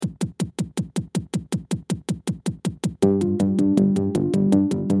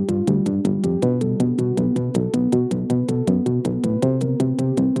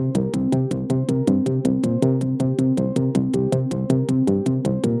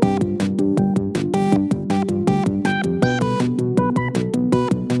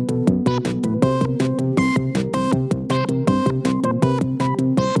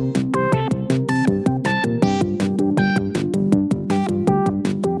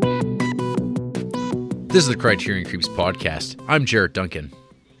This is the Criterion Creeps podcast. I'm Jarrett Duncan.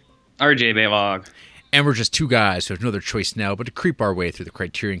 RJ Baylog. And we're just two guys who have no other choice now but to creep our way through the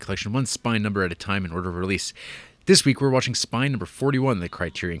Criterion Collection one spine number at a time in order of release. This week we're watching spine number 41 of the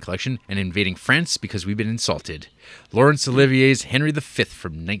Criterion Collection and invading France because we've been insulted. Laurence Olivier's Henry V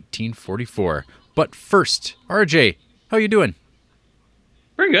from 1944. But first, RJ, how you doing?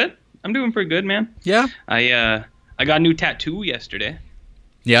 Pretty good. I'm doing pretty good, man. Yeah? I got a new tattoo yesterday.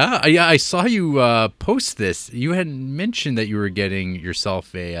 Yeah, I saw you post this. You had mentioned that you were getting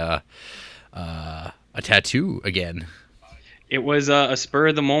yourself a tattoo again. It was a spur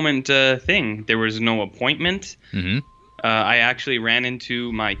of the moment thing. There was no appointment. Mm-hmm. I actually ran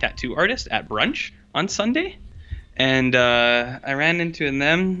into my tattoo artist at brunch on Sunday, and I ran into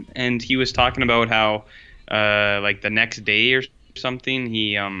them, and he was talking about how like the next day or something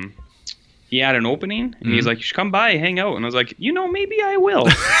he had an opening, and he's like, "You should come by, hang out." And I was like, maybe I will.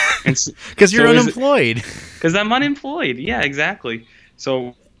 Because you're unemployed. Because I'm unemployed. Yeah, exactly.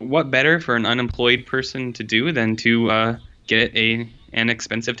 So what better for an unemployed person to do than to get an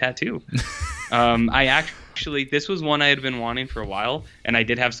expensive tattoo? I actually, this was one I had been wanting for a while, and I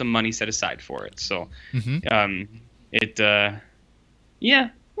did have some money set aside for it. So yeah,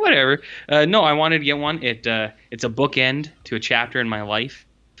 whatever. No, I wanted to get one. It's a bookend to a chapter in my life.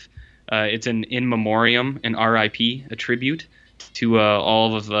 It's an in memoriam, an RIP, a tribute to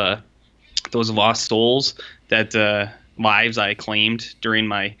all of those lost souls that lives I claimed during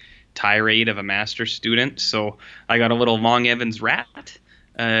my tirade of a master's student. So I got a little Long Evans rat,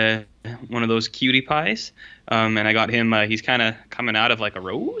 one of those cutie pies, and I got him. He's kind of coming out of like a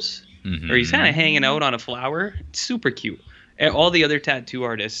rose, or he's kind of hanging out on a flower. It's super cute. And all the other tattoo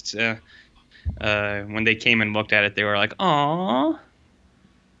artists, when they came and looked at it, they were like, "Aww."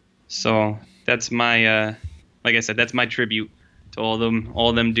 So that's my, like I said, that's my tribute to all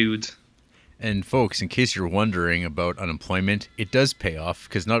them dudes. And folks, in case you're wondering about unemployment, it does pay off,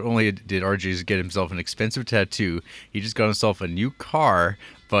 because not only did RJ just get himself an expensive tattoo, he just got himself a new car,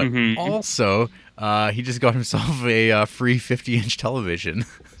 but also he just got himself a free 50-inch television.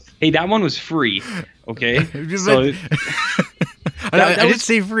 Hey, that one was free, okay? So I didn't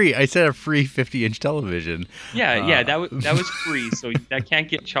say free. I said a free 50-inch television. Yeah, that was free, so that can't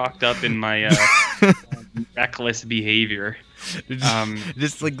get chalked up in my reckless behavior.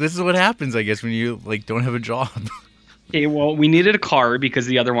 This is what happens, I guess, when you don't have a job. Okay, well, we needed a car because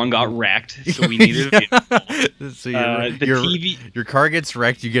the other one got wrecked, so we needed a vehicle. So your car gets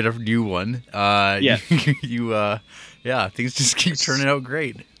wrecked, you get a new one. Yeah, things just keep turning out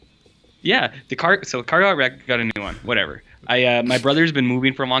great. Yeah, the car got wrecked, got a new one, whatever. My brother's been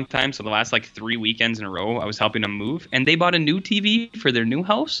moving for a long time, so the last 3 weekends in a row, I was helping him move, and they bought a new TV for their new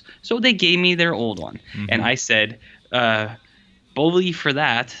house, so they gave me their old one. Mm-hmm. And I said, bully for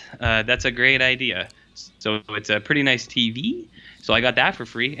that, that's a great idea. So it's a pretty nice TV, so I got that for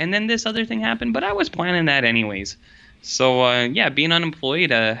free, and then this other thing happened, but I was planning that anyways. So, being unemployed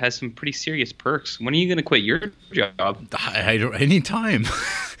has some pretty serious perks. When are you going to quit your job? I don't, anytime.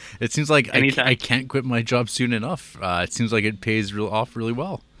 It seems like I can't quit my job soon enough. It seems like it pays off really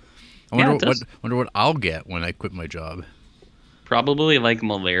well. I wonder what I'll get when I quit my job. Probably like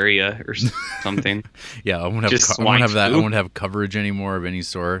malaria or something. Yeah, I won't have that. I won't have coverage anymore of any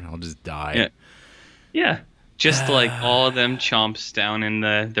sort. I'll just die. Yeah. Just like all of them chomps down in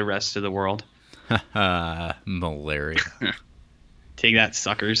the rest of the world. Malaria. Take that,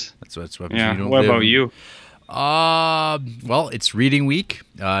 suckers. That's what yeah. You don't what live. About you? Well, it's reading week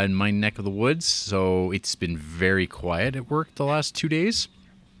in my neck of the woods, so it's been very quiet at work the last 2 days.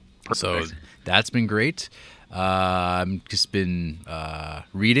 Perfect. So that's been great. I've just been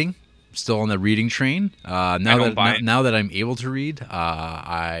reading, still on the reading train. Now that I'm able to read,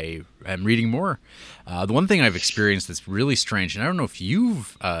 I am reading more. The one thing I've experienced that's really strange, and I don't know if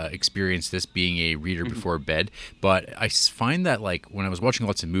you've experienced this being a reader before bed, but I find that when I was watching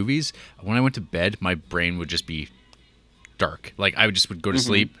lots of movies, when I went to bed, my brain would just be dark. I would go to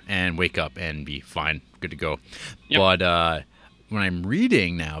sleep and wake up and be fine, good to go. Yep. But when I'm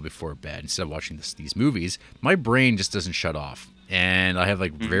reading now before bed, instead of watching these movies, my brain just doesn't shut off. And I have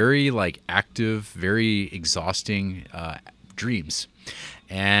very active, very exhausting dreams.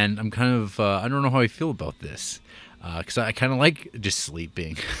 And I'm kind of, I don't know how I feel about this. Because I kind of like just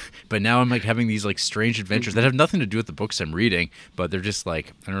sleeping. But now I'm having these strange adventures that have nothing to do with the books I'm reading. But they're just I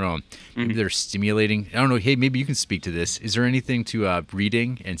don't know, maybe they're stimulating. I don't know, hey, maybe you can speak to this. Is there anything to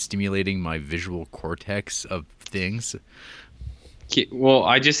reading and stimulating my visual cortex of things? Well,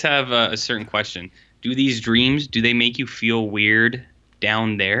 I just have a certain question. Do these dreams, do they make you feel weird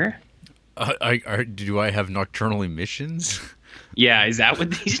down there? Do I have nocturnal emissions? Yeah, is that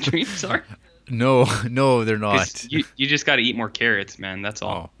what these dreams are? No, no, they're Because not. you just got to eat more carrots, man. That's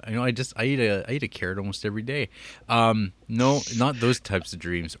all. Oh, I know. I eat a carrot almost every day. No, not those types of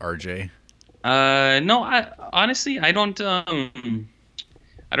dreams, RJ. No, I honestly I don't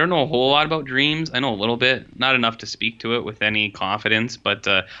know a whole lot about dreams. I know a little bit, not enough to speak to it with any confidence, but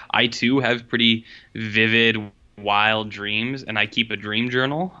I too have pretty vivid, wild dreams, and I keep a dream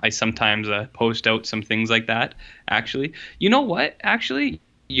journal. I sometimes post out some things like that, actually. You know what? Actually,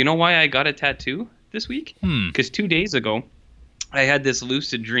 you know why I got a tattoo this week? Hmm. Because 2 days ago, I had this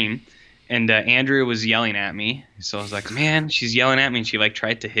lucid dream, and Andrea was yelling at me. So I was like, man, she's yelling at me, and she like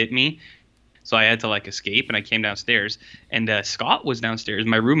tried to hit me. So I had to like escape, and I came downstairs, and Scott was downstairs,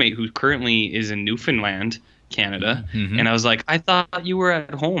 my roommate, who currently is in Newfoundland, Canada. Mm-hmm. And I was like, I thought you were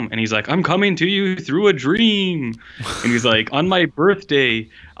at home. And he's like, I'm coming to you through a dream. And he's like, on my birthday,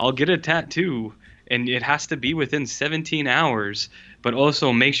 I'll get a tattoo, and it has to be within 17 hours, but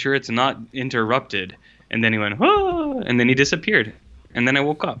also make sure it's not interrupted. And then he went, oh, and then he disappeared. And then I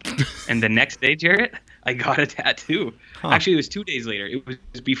woke up. And the next day, Jarrett, I got a tattoo. Huh. Actually, it was 2 days later. It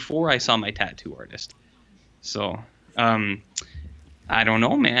was before I saw my tattoo artist. So, I don't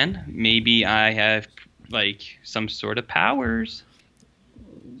know, man. Maybe I have like some sort of powers.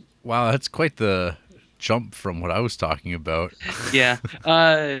 Wow, that's quite the jump from what I was talking about. Yeah.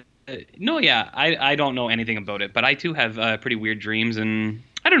 No, yeah. I don't know anything about it, but I too have pretty weird dreams, and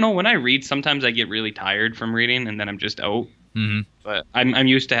I don't know. When I read, sometimes I get really tired from reading, and then I'm just out. Mm-hmm. But I'm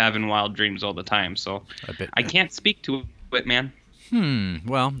used to having wild dreams all the time, so I bet. I can't speak to it, man.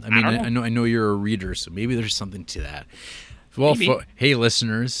 Well, I mean, don't I know you're a reader, so maybe there's something to that. Well, Maybe. hey,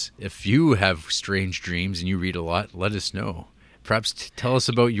 listeners, if you have strange dreams and you read a lot, let us know. Perhaps tell us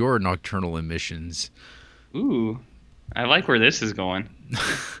about your nocturnal emissions. Ooh, I like where this is going.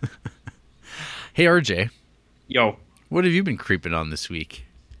 Hey, RJ, Yo. what have you been creeping on this week?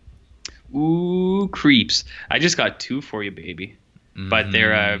 Ooh, creeps. I just got two for you, baby. But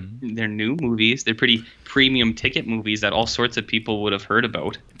they're new movies. They're pretty premium ticket movies that all sorts of people would have heard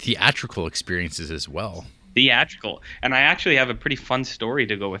about. Theatrical experiences as well. Theatrical. And I actually have a pretty fun story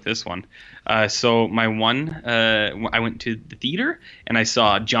to go with this one. So my one, I went to the theater and I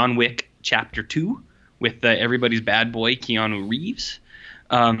saw John Wick Chapter 2 with everybody's bad boy, Keanu Reeves.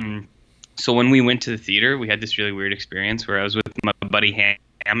 So when we went to the theater, we had this really weird experience where I was with my buddy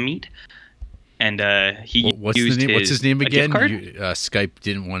Ham Meat. And he What's used the name? What's his name a gift again? card? Skype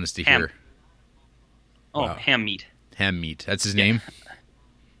didn't want us to Ham. hear. Oh, Wow. Ham Meat. Ham Meat. That's his name?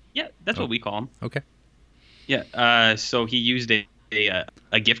 Yeah, that's what we call him. Okay. Yeah. So he used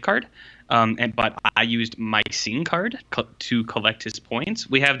a gift card, but I used my Scene card to collect his points.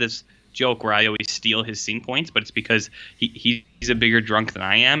 We have this joke where I always steal his Scene points, but it's because he's a bigger drunk than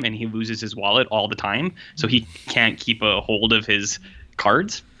I am, and he loses his wallet all the time, so he can't keep a hold of his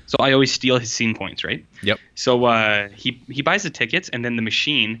cards. So I always steal his Scene points, right? Yep. So he buys the tickets, and then the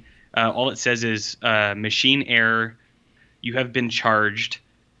machine, all it says is machine error. You have been charged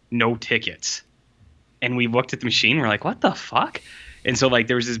no tickets. And we looked at the machine. We're like, what the fuck? And so like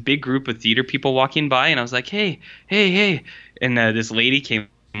there was this big group of theater people walking by, and I was like, hey. And this lady came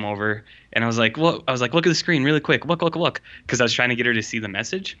over, and I was like, look at the screen really quick. Look. Because I was trying to get her to see the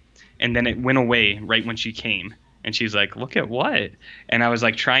message. And then it went away right when she came. And she's like, look at what? And I was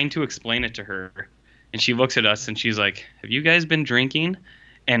like trying to explain it to her. And she looks at us and she's like, have you guys been drinking?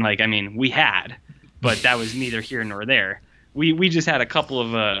 And like, I mean, we had, but that was neither here nor there. We just had a couple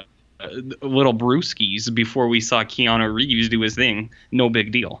of little brewskis before we saw Keanu Reeves do his thing. No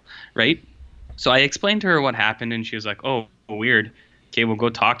big deal, right? So I explained to her what happened, and she was like, oh, weird. Okay, we'll go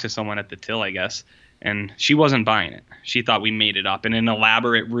talk to someone at the till, I guess. And she wasn't buying it. She thought we made it up in an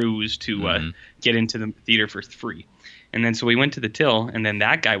elaborate ruse to get into the theater for free. And then so we went to the till, and then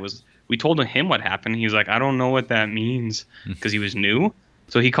that guy we told him what happened. He was like, I don't know what that means, because he was new.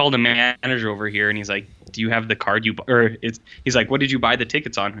 So he called a manager over here, and he's like, do you have the card he's like, what did you buy the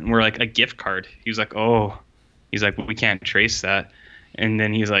tickets on? And we're like, a gift card. He was like, oh. He's like, well, we can't trace that. And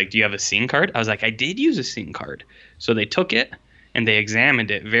then he's like, do you have a Scene card? I was like, I did use a Scene card. So they took it, and they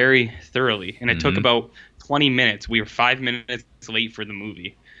examined it very thoroughly. And it took about 20 minutes. We were 5 minutes late for the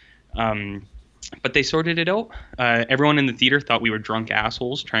movie. But they sorted it out. Everyone in the theater thought we were drunk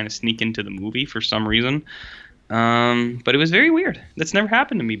assholes trying to sneak into the movie for some reason. But it was very weird. That's never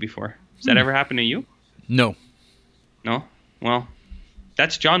happened to me before. Has that ever happened to you? No. No? Well,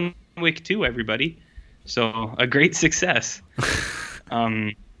 that's John Wick 2, everybody. So, a great success.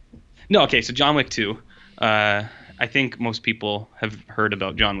 No, okay, so John Wick 2. I think most people have heard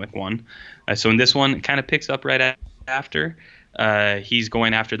about John Wick 1. So in this one, it kind of picks up right after. He's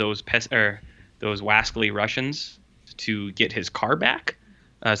going after those wascally Russians to get his car back.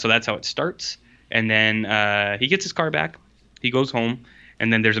 So that's how it starts. And then he gets his car back. He goes home,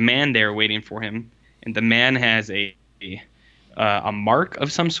 and then there's a man there waiting for him, and the man has a mark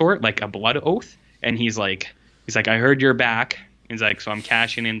of some sort, like a blood oath, and he's like, I heard you're back. He's like, so I'm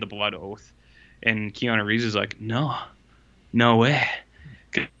cashing in the blood oath, and Keanu Reeves is like, no way,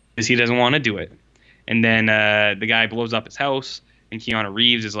 because he doesn't want to do it. And then the guy blows up his house, and Keanu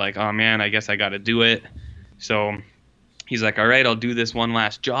Reeves is like, oh man, I guess I got to do it. So he's like, all right, I'll do this one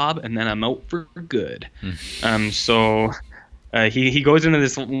last job, and then I'm out for good. So he goes into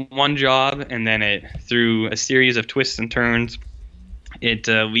this one job, and then through a series of twists and turns, it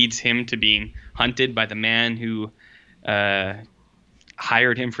leads him to being hunted by the man who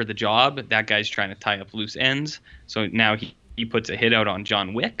hired him for the job. That guy's trying to tie up loose ends. So now he puts a hit out on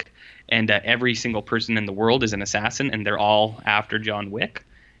John Wick, and every single person in the world is an assassin, and they're all after John Wick.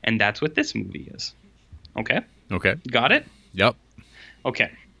 And that's what this movie is. Okay? Okay. Got it? Yep.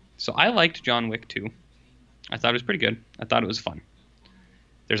 Okay. So I liked John Wick 2. I thought it was pretty good. I thought it was fun.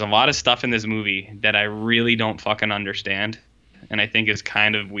 There's a lot of stuff in this movie that I really don't fucking understand, and I think is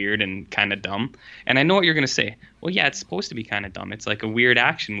kind of weird and kind of dumb. And I know what you're going to say. Well, yeah, it's supposed to be kind of dumb. It's like a weird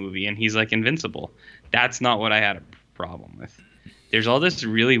action movie, and he's like invincible. That's not what I had a problem with. There's all this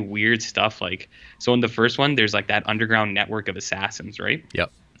really weird stuff. Like, so in the first one, there's like that underground network of assassins, right?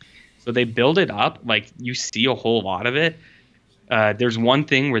 Yep. So they build it up. Like, you see a whole lot of it. There's one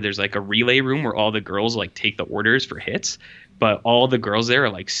thing where there's like a relay room where all the girls like take the orders for hits, but all the girls there are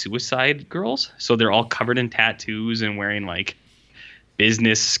like suicide girls. So they're all covered in tattoos and wearing like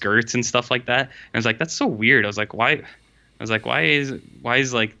business skirts and stuff like that. And I was like, that's so weird. I was like, why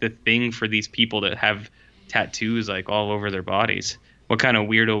is like the thing for these people to have tattoos like all over their bodies? What kind of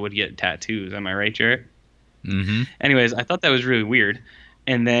weirdo would get tattoos? Am I right, Jarrett? Mm-hmm. Anyways, I thought that was really weird.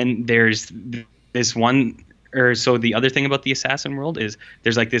 And then there's this one, or so the other thing about the assassin world is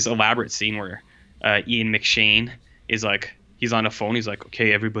there's like this elaborate scene where Ian McShane is like, he's on a phone. He's like,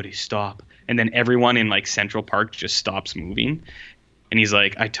 okay, everybody stop. And then everyone in like Central Park just stops moving. And he's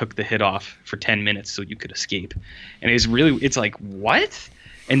like, I took the hit off for 10 minutes so you could escape. And it's like, what?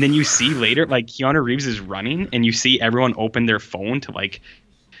 And then you see later, like Keanu Reeves is running and you see everyone open their phone to like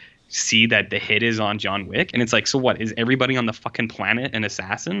see that the hit is on John Wick. And it's like, so what? Is everybody on the fucking planet an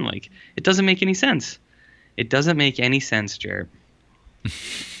assassin? Like, it doesn't make any sense. It doesn't make any sense, Jared.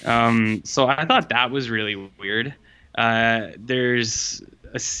 So I thought that was really weird. There's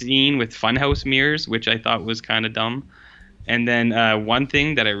a scene with funhouse mirrors, which I thought was kind of dumb. And then one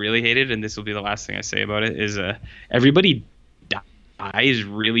thing that I really hated, and this will be the last thing I say about it, is everybody dies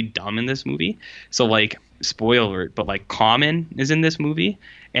really dumb in this movie. So, like, spoiler alert, but, like, Common is in this movie,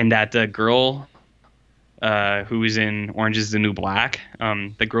 and that girl who is in Orange is the New Black,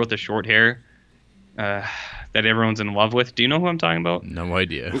 the girl with the short hair that everyone's in love with. Do you know who I'm talking about? No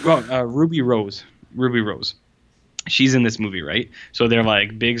idea. Ruby Rose. Ruby Rose. She's in this movie, right? So they're,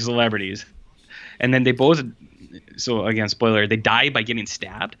 like, big celebrities. And then they both... So again, spoiler, they die by getting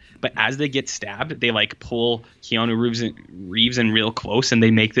stabbed, but as they get stabbed, they like pull Keanu Reeves in real close and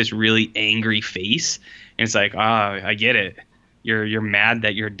they make this really angry face. And it's like, I get it. You're mad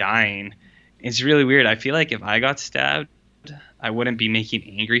that you're dying. It's really weird. I feel like if I got stabbed, I wouldn't be making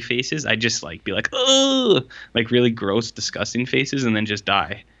angry faces. I'd just like be like, oh, like really gross, disgusting faces and then just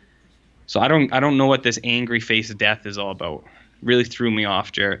die. So I don't know what this angry face death is all about. Really threw me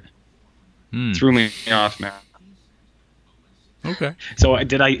off, Jarrett. Threw me off, man. Okay. So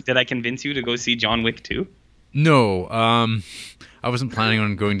did I convince you to go see John Wick 2? No, I wasn't planning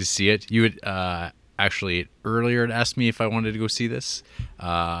on going to see it. You had actually earlier asked me if I wanted to go see this,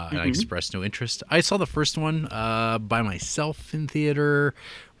 and I expressed no interest. I saw the first one by myself in theater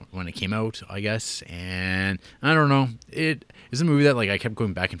when it came out, I guess, and I don't know. It is a movie that like I kept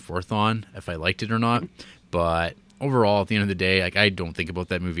going back and forth on if I liked it or not, but overall, at the end of the day, like I don't think about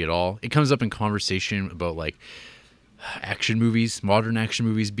that movie at all. It comes up in conversation about like action movies, modern action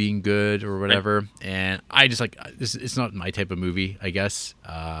movies being good or whatever, and I just like this. It's not my type of movie, I guess.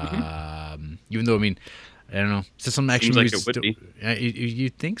 Even though I mean, I don't know. So some action Seems movies, like it would be.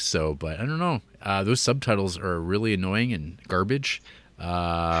 you'd think so, but I don't know. Those subtitles are really annoying and garbage.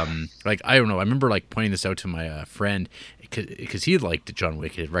 Like I don't know. I remember like pointing this out to my friend because he had liked John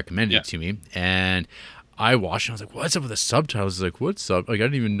Wick, he had recommended it to me, and I watched and I was like, what's up with the subtitles? He's like, what's up? Like, I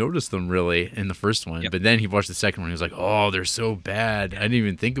didn't even notice them really in the first one. But then he watched the second one. He was like, oh, they're so bad. I didn't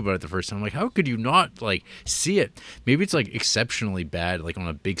even think about it the first time. I'm like, how could you not like see it? Maybe it's like exceptionally bad, like on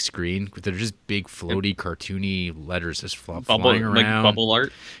a big screen. They're just big, floaty, cartoony letters just flying around. Like bubble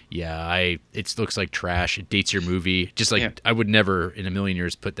art. Yeah, it looks like trash. It dates your movie. Just like I would never in a million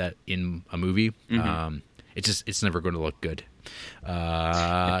years put that in a movie. It's never going to look good.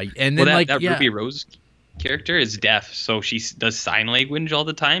 And Well, then like that yeah, Ruby Rose character is deaf, so she does sign language all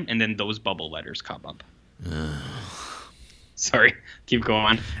the time, and then those bubble letters come up. Sorry, keep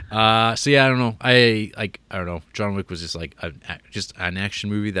going. so yeah, I don't know. I don't know. John Wick was just like just an action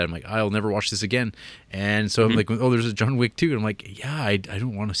movie that I'm like, I'll never watch this again. And so I'm like, oh, there's a John Wick 2. And I'm like, yeah, I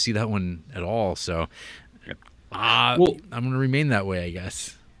don't want to see that one at all. So Well, I'm gonna remain that way, I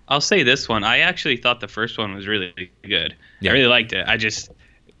guess. I'll say this one. I actually thought the first one was really good. Yeah. I really liked it.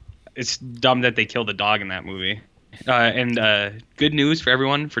 It's dumb that they killed the dog in that movie. And good news for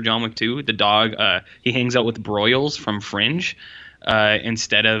everyone for John Wick 2. The dog, he hangs out with Broyles from Fringe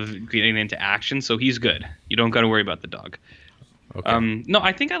instead of getting into action, so he's good. You don't got to worry about the dog. Okay. No,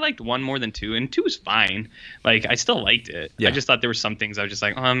 I think I liked 1 more than 2, and 2 is fine. Like, I still liked it. Yeah. I just thought there were some things I was just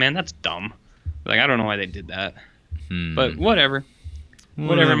like, oh man, that's dumb. Like, I don't know why they did that. But whatever,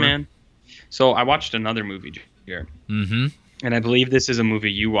 man. So I watched another movie here. Mm-hmm. And I believe this is a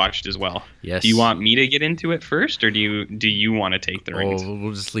movie you watched as well. Yes. Do you want me to get into it first, or do you want to take the reins? Oh,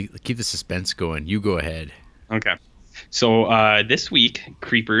 we'll just keep the suspense going. You go ahead. Okay. So this week,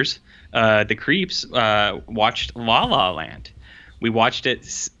 the Creeps watched La La Land. We watched it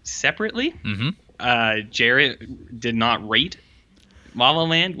separately. Mm-hmm. Jarrett did not rate La La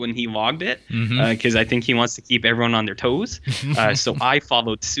Land when he logged it Mm-hmm. because I think he wants to keep everyone on their toes. So I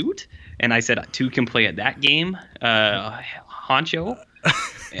followed suit, and I said 2 can play at that game. Honcho.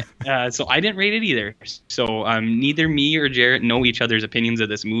 So I didn't rate it either. So neither me or Jarrett know each other's opinions of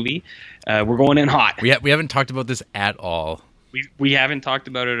this movie. We're going in hot. We haven't talked about this at all. We haven't talked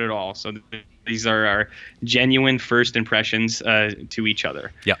about it at all. So these are our genuine first impressions to each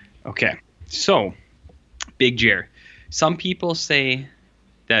other. Yeah. Okay. So, Big Jer. Some people say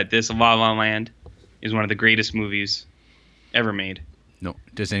that this La La Land is one of the greatest movies ever made. No.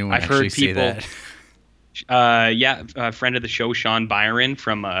 Does anyone I've actually heard say people. that? A friend of the show, Sean Byron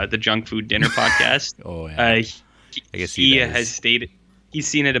from the Junk Food Dinner podcast. Oh yeah. I guess he does. Has stated he's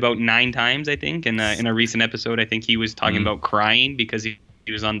seen it about 9 times, I think. And in a recent episode, I think he was talking about crying because he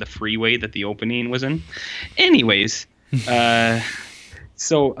was on the freeway that the opening was in. Anyways,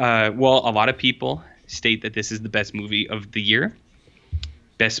 so a lot of people state that this is the best movie of the year,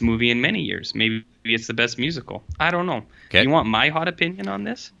 best movie in many years. Maybe it's the best musical. I don't know. Okay. You want my hot opinion on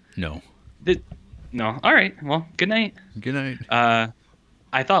this? No. No. All right. Well, good night. Good night.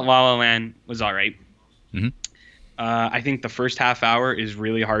 I thought La La Land was all right. Mm-hmm. I think the first half hour is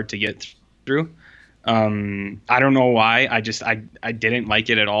really hard to get through. I don't know why. I didn't like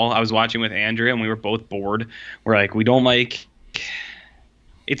it at all. I was watching with Andrea and we were both bored. We're like, we don't like.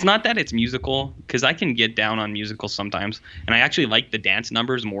 It's not that it's musical, because I can get down on musicals sometimes, and I actually like the dance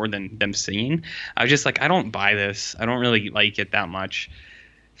numbers more than them singing. I was just like, I don't buy this. I don't really like it that much.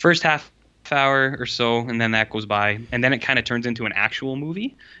 First half hour or so, and then that goes by, and then it kind of turns into an actual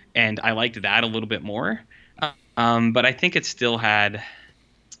movie, and I liked that a little bit more. But I think it still had,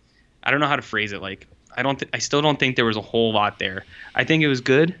 I don't know how to phrase it. Like, I still don't think there was a whole lot there. I think it was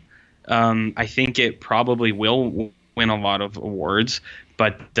good. I think it probably will win a lot of awards,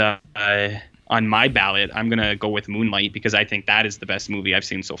 but on my ballot, I'm gonna go with Moonlight because I think that is the best movie I've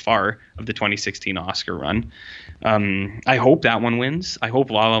seen so far of the 2016 Oscar run. I hope that one wins. I hope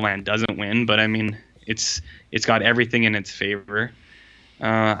La La Land doesn't win, but I mean, it's got everything in its favor.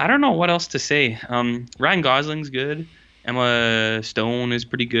 I don't know what else to say. Ryan Gosling's good. Emma Stone is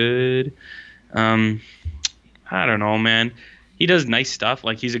pretty good. I don't know, man. He does nice stuff.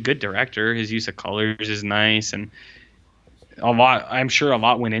 Like, he's a good director. His use of colors is nice, and I'm sure a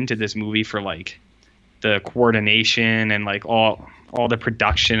lot went into this movie for like the coordination and like all the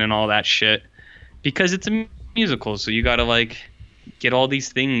production and all that shit, because it's a musical, so you got to like get all these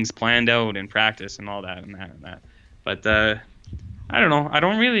things planned out and practice and all that and that and that. But I don't know. I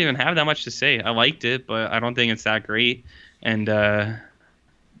don't really even have that much to say. I liked it, but I don't think it's that great. And the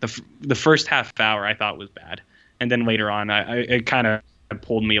first half hour I thought was bad, and then later on, it kind of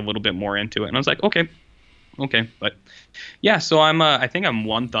pulled me a little bit more into it, and I was like, okay, but yeah. So I think I'm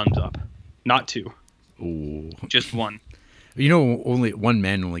 1 thumbs up, not 2. Ooh. Just 1. You know, only one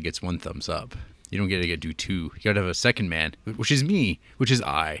man only gets 1 thumbs up. You don't get to do 2. You got to have a second man, which is me, which is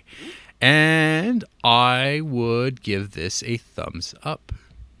I. And I would give this a thumbs up.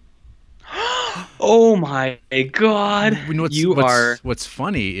 Oh my God! You know what's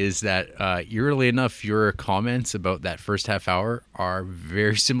funny is that eerily enough, your comments about that first half hour are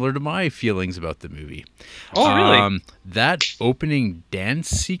very similar to my feelings about the movie. Oh, really? That opening dance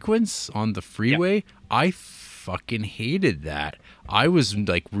sequence on the freeway, yep. I fucking hated that. I was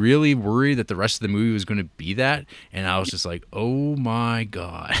like really worried that the rest of the movie was going to be that, and I was just like, oh my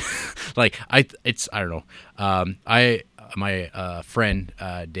God. Like I don't know. friend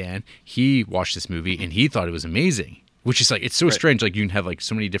Dan, he watched this movie and he thought it was amazing. Which is like, it's so strange. Like, you can have like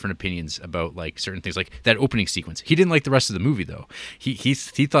so many different opinions about like certain things, like that opening sequence. He didn't like the rest of the movie though. He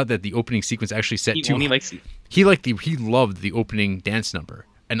thought that the opening sequence actually set He too. only likes He loved the opening dance number,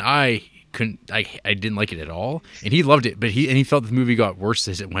 and I couldn't. I didn't like it at all, and he loved it. But he felt the movie got worse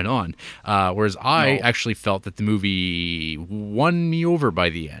as it went on. Whereas I actually felt that the movie won me over by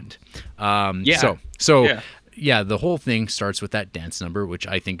the end. Yeah, the whole thing starts with that dance number, which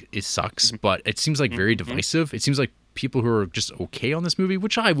I think sucks, but it seems like very divisive. It seems like people who are just okay on this movie,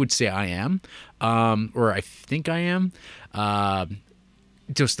 which I would say I am, or I think I am,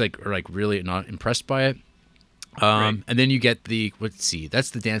 just like really not impressed by it. And then you get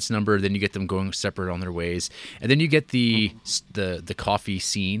that's the dance number. Then you get them going separate on their ways, and then you get the coffee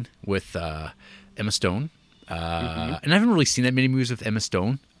scene with Emma Stone. And I haven't really seen that many movies with Emma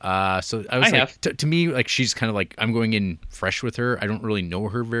Stone. So I was to me, like, she's kind of like, I'm going in fresh with her. I don't really know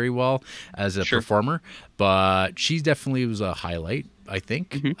her very well as a performer, but she definitely was a highlight, I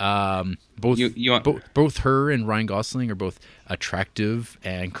think. Both her and Ryan Gosling are both attractive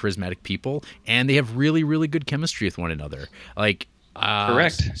and charismatic people, and they have really, really good chemistry with one another. Like,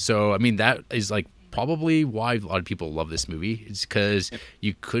 correct. So, I mean, that is like probably why a lot of people love this movie. It's because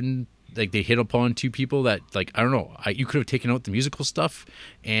you couldn't, like, they hit upon two people that, like, I don't know, you could have taken out the musical stuff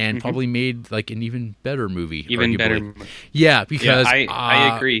and probably made like an even better movie. Better. Yeah, because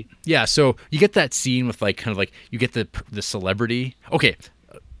I agree. Yeah, so you get that scene with like kind of like you get the celebrity. Okay,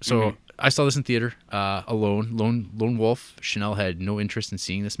 so I saw this in theater alone, lone wolf. Chanel had no interest in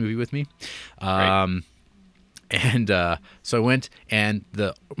seeing this movie with me. And so I went, and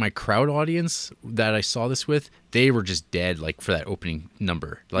my crowd audience that I saw this with, they were just dead, like, for that opening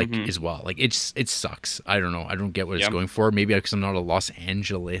number, like, as well. Like, it sucks. I don't know. I don't get what it's going for. Maybe because I'm not a Los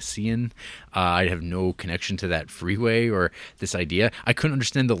Angelesian. I have no connection to that freeway or this idea. I couldn't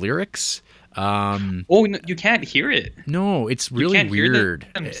understand the lyrics. No, you can't hear it. No, it's really weird.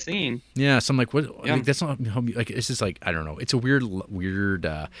 I'm seeing. Yeah, so I'm like, what? Yeah. Like, that's not like, it's just like, I don't know. It's a weird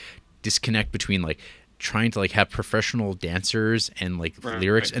disconnect between like trying to like have professional dancers and like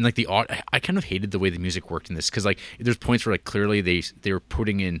lyrics and like I kind of hated the way the music worked in this, because like there's points where like clearly they were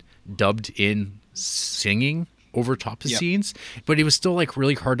putting in dubbed in singing over top of scenes, but it was still like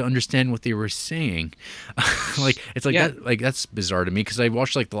really hard to understand what they were saying. Like, it's like that, like, that's bizarre to me, because I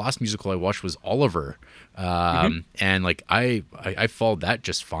watched, like, the last musical I watched was Oliver, and like I followed that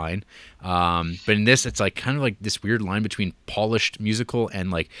just fine, but in this it's like kind of like this weird line between polished musical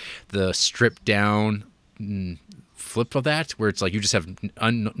and like the stripped down flip of that, where it's like you just have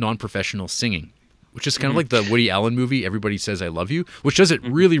non-professional singing, which is kind of like the Woody Allen movie Everybody Says I Love You, which does it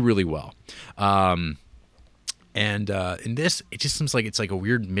really, really well. And in this, it just seems like it's like a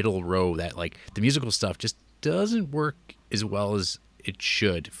weird middle row that like the musical stuff just doesn't work as well as it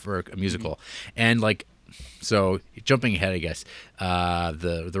should for a musical. And like, so jumping ahead, I guess,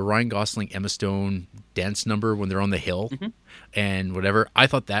 the Ryan Gosling, Emma Stone dance number when they're on the hill and whatever, I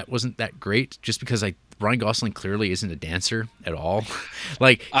thought that wasn't that great, just because Ryan Gosling clearly isn't a dancer at all.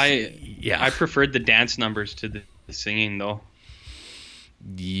 Like, I preferred the dance numbers to the singing though.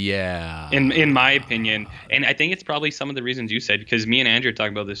 Yeah. In my opinion. And I think it's probably some of the reasons you said, because me and Andrew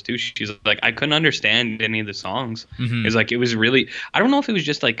talked about this too. She's like, I couldn't understand any of the songs. It's like, it was really, I don't know if it was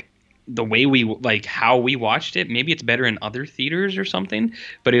just like the way how we watched it. Maybe it's better in other theaters or something,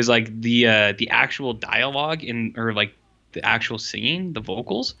 but it was like the actual dialogue or like the actual singing, the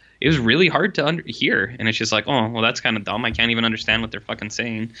vocals, it was really hard to hear. And it's just like, oh, well, that's kind of dumb. I can't even understand what they're fucking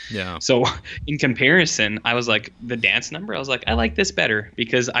saying. Yeah. So in comparison, I was like, the dance number, I was like, I like this better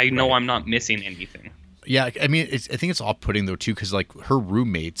because I know I'm not missing anything. Yeah. I mean, I think it's off-putting though too, because like her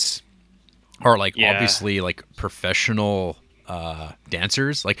roommates are like obviously like professional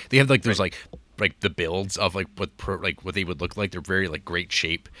dancers. Like they have like those like the builds of like what they would look like. They're very like great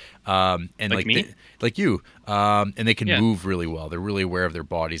shape, and like me? like you, and they can move really well. They're really aware of their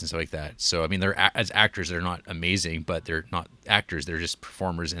bodies and stuff like that. So I mean, they're as actors, they're not amazing, but they're not actors. They're just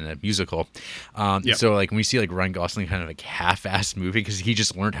performers in a musical. So like when we see like Ryan Gosling kind of like half-assed movie, because he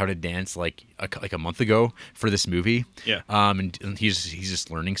just learned how to dance like a month ago for this movie. And he's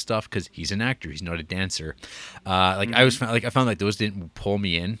just learning stuff because he's an actor. He's not a dancer. I found like those didn't pull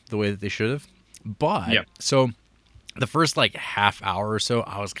me in the way that they should have. But so the first like half hour or so,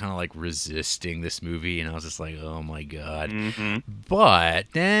 I was kind of like resisting this movie, and I was just like, oh my God. But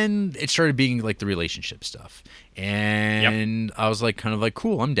then it started being like the relationship stuff, and I was like kind of like,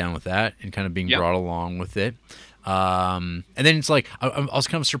 cool, I'm down with that, and kind of being brought along with it. And then it's like I was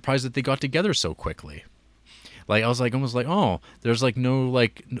kind of surprised that they got together so quickly. Like I was like almost like, oh, there's like no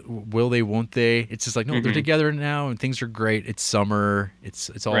like will they, won't they? It's just like no, they're together now and things are great. It's summer.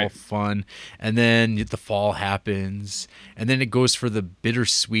 It's all Right. fun. And then the fall happens, and then it goes for the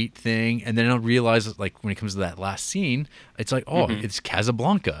bittersweet thing, and then I'll realize like when it comes to that last scene, it's like oh, it's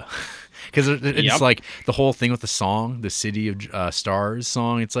Casablanca. Because it's Yep. like the whole thing with the song, the City of Stars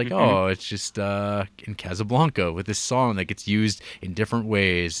song. It's like, oh, it's just in Casablanca with this song that gets used in different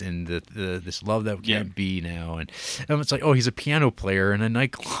ways, and this love that can't be now. And it's like, oh, he's a piano player in a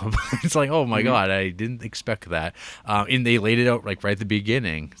nightclub. It's like, oh my god, I didn't expect that. And they laid it out like right at the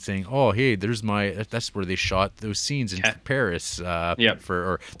beginning, saying, oh, hey, there's that's where they shot those scenes in Paris.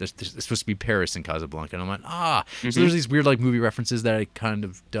 Or there's supposed to be Paris in Casablanca, and I'm like, so there's these weird like movie references that I kind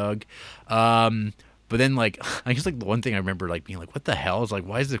of dug. But then like I guess like the one thing I remember like being like, what the hell is like,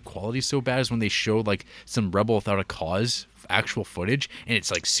 why is the quality so bad? Is when they showed like some Rebel Without a Cause actual footage, and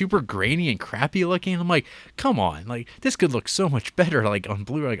it's like super grainy and crappy looking. I'm like, come on, like this could look so much better like on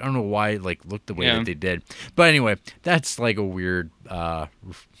Blu-ray. Like I don't know why it like looked the way that they did. But anyway, that's like a weird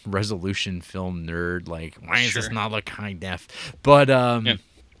resolution film nerd. Like why is this not like high def? But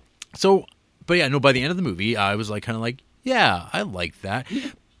so, but yeah, no. By the end of the movie, I was like kind of like, yeah, I like that.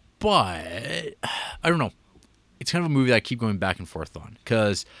 But I don't know. It's kind of a movie that I keep going back and forth on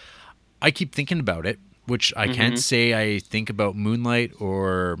because I keep thinking about it, which I can't say I think about Moonlight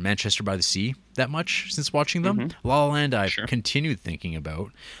or Manchester by the Sea that much since watching them. La La Land, I've continued thinking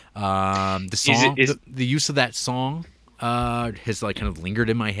about. The song, the use of that song has like kind of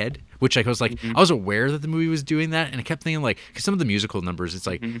lingered in my head, which I was like, I was aware that the movie was doing that, and I kept thinking like, because some of the musical numbers, it's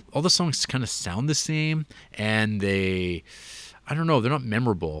like all the songs kind of sound the same, and I don't know, they're not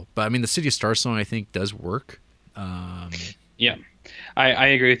memorable, but I mean the City of Stars song I think does work. Yeah, I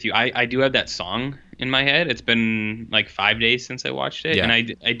agree with you. I do have that song in my head. It's been like 5 days since I watched it, and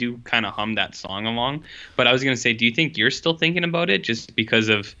I do kind of hum that song along. But I was gonna say, do you think you're still thinking about it just because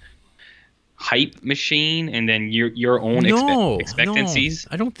of hype machine and then your own expectancies?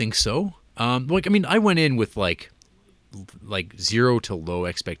 No, I don't think so. Like I mean, I went in with like zero to low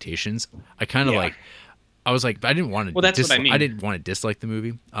expectations. I kind of like. I was like, I didn't want to. Well, that's what I mean. I didn't want to dislike the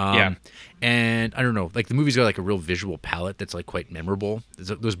movie. And I don't know, like the movie's got like a real visual palette that's like quite memorable. There's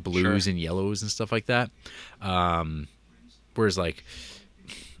those blues and yellows and stuff like that. Whereas like,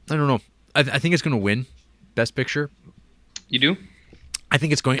 I don't know. I think it's going to win Best Picture. You do? I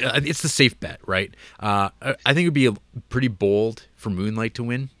think it's going. It's the safe bet, right? I think it'd be pretty bold for Moonlight to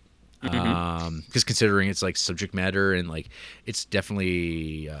win. Because considering it's like subject matter and like it's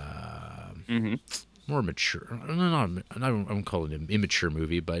definitely. More mature. I don't call it an immature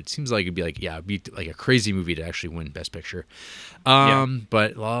movie, but it seems like it'd be like a crazy movie to actually win Best Picture.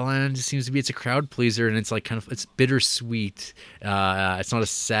 But La La Land just seems to be it's a crowd pleaser, and it's like kind of it's bittersweet. It's not a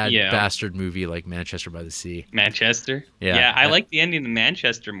sad bastard movie like Manchester by the Sea. Manchester. Yeah, I like the ending of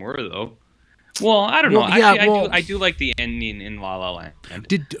Manchester more though. Well, I don't know. Actually, I do like the ending in La La Land.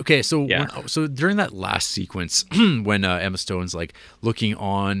 So during that last sequence when Emma Stone's like looking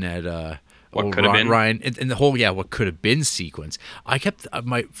on at what could have been Ryan and the whole what could have been sequence. I kept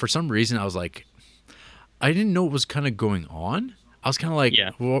for some reason I was like, I didn't know what was kind of going on. I was kind of like,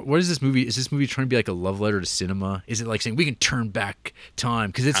 what is this movie? Is this movie trying to be like a love letter to cinema? Is it like saying we can turn back time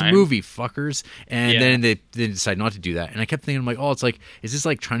because it's a movie, fuckers? And then they decide not to do that. And I kept thinking, I'm like, oh, it's like, is this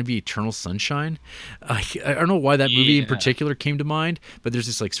like trying to be Eternal Sunshine? I don't know why that movie in particular came to mind, but there's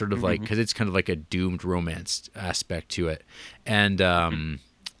this like sort of like because it's kind of like a doomed romance aspect to it, and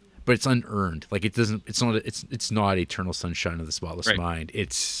but it's unearned. Like it's not Eternal Sunshine of the Spotless Mind. It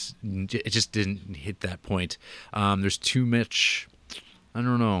just didn't hit that point. There's too much. I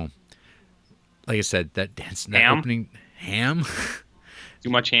don't know. Like I said, that opening ham. Too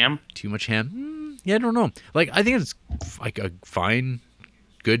much ham. Too much ham. Yeah, I don't know. Like I think it's like a fine,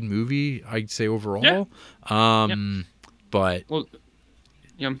 good movie. I'd say overall. But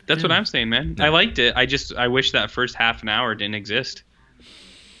that's what I'm saying, man. I liked it. I wish that first half an hour didn't exist.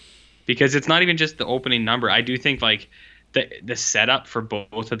 Because it's not even just the opening number. I do think like the setup for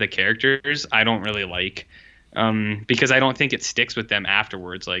both of the characters I don't really like, because I don't think it sticks with them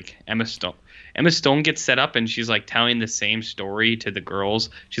afterwards. Like Emma Stone gets set up and she's like telling the same story to the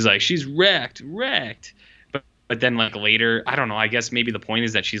girls. She's like she's wrecked, but then like later I don't know. I guess maybe the point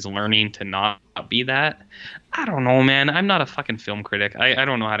is that she's learning to not be that. I don't know, man. I'm not a fucking film critic. I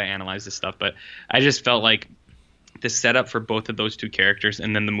don't know how to analyze this stuff, but I just felt like the setup for both of those two characters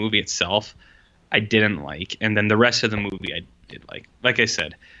and then the movie itself I didn't like, and then the rest of the movie I did like. Like I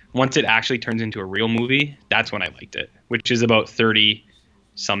said, once it actually turns into a real movie, that's when I liked it, which is about 30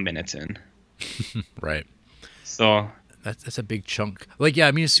 some minutes in. Right. So That's a big chunk. Like, yeah,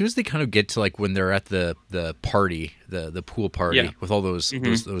 I mean, as soon as they kind of get to like when they're at the party, the pool party Yeah. with all those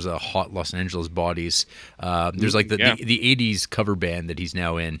hot Los Angeles bodies, there's like Yeah. the '80s cover band that he's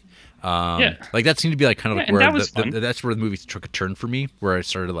now in. Yeah. Like that seemed to be like kind of Yeah, like and where that was fun. that's where the movie took a turn for me, where I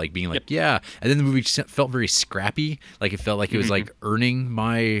started like being like, yeah, and then the movie just felt very scrappy. Like it felt like it was like earning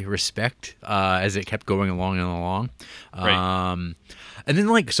my respect as it kept going along and along. Right. And then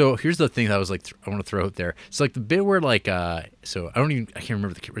like, so here's the thing that I was like, I want to throw out there. So like the bit where like, so I can't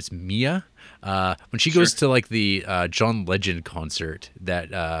remember it's Mia. When she goes to like the John Legend concert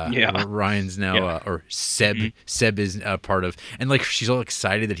that Ryan's now or Seb is part of, and like she's all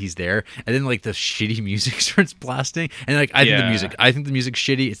excited that he's there, and then like the shitty music starts blasting, and like I think the music's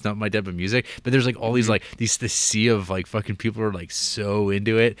shitty. It's not my type of music, but there's like all these like this sea of like fucking people are like so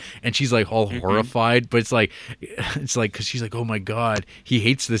into it, and she's like all horrified, but it's like because she's like, oh my god, he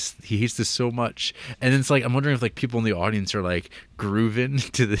hates this so much, and then it's like I'm wondering if like people in the audience are like grooving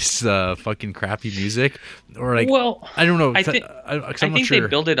to this fucking crappy music, or like, well, I don't know. I think sure. they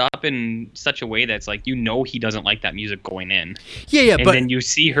build it up in such a way that's like, you know, he doesn't like that music going in. Yeah, and but then you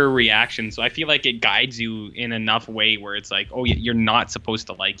see her reaction. So I feel like it guides you in enough way where it's like, oh, you're not supposed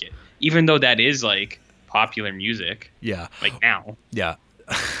to like it, even though that is like popular music. Yeah, like now. Yeah,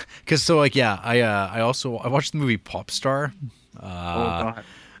 because so like I watched the movie Popstar. Oh god.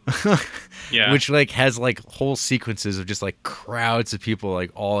 Yeah, which like has like whole sequences of just like crowds of people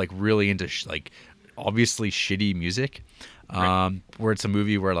like all like really into like obviously shitty music. Where it's a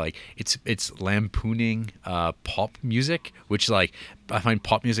movie where like it's lampooning pop music, which like I find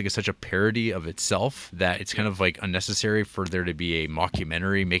pop music is such a parody of itself that it's kind of like unnecessary for there to be a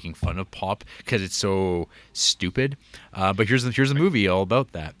mockumentary making fun of pop because it's so stupid. But here's a movie all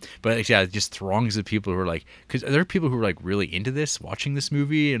about that. But yeah, just throngs of people who are like, because there are people who are like really into this, watching this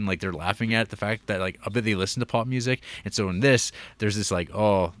movie, and like they're laughing at the fact that like I bet they listen to pop music, and so in this there's this like,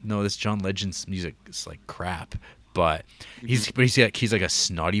 oh no, this John Legend's music is like crap. But he's like a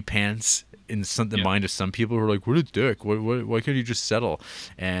snotty pants in the mind of some people who are like, what a dick, why can't you just settle?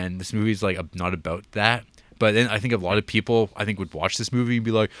 And this movie's like not about that. But then I think a lot of people would watch this movie and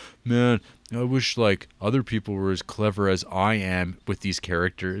be like, man, I wish like other people were as clever as I am with these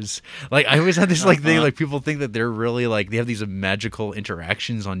characters. Like I always had this like thing, like people think that they're really like they have these magical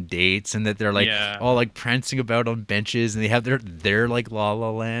interactions on dates, and that they're like all like prancing about on benches, and they have their like La La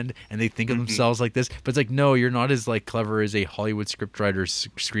Land, and they think of themselves like this. But it's like, no, you're not as like clever as a Hollywood scriptwriter's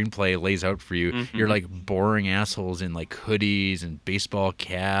screenplay lays out for you. You're like boring assholes in like hoodies and baseball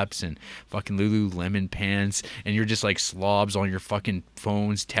caps and fucking Lululemon pants, and you're just like slobs on your fucking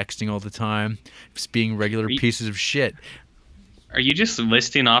phones texting all the time. Just being regular pieces of shit. Are you just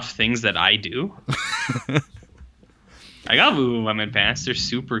listing off things that I do? I got Lululemon pants. They're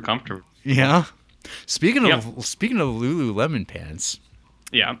super comfortable. Yeah. Speaking of Lululemon pants.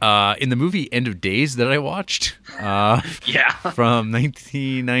 Yeah. In the movie End of Days that I watched. From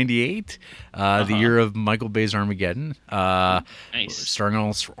 1998, the year of Michael Bay's Armageddon. Nice. Starring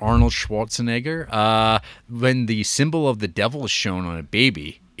Arnold Schwarzenegger. When the symbol of the devil is shown on a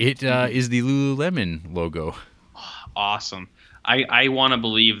baby, it is the Lululemon logo. Awesome. I want to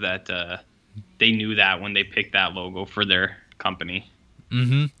believe that they knew that when they picked that logo for their company.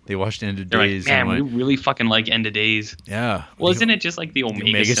 Mm-hmm. They watched End of They're Days. Like, man, we really fucking like End of Days. Yeah. Well, isn't it just like the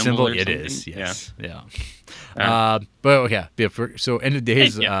Omega symbol? It is. Yes. Yeah. But yeah. So End of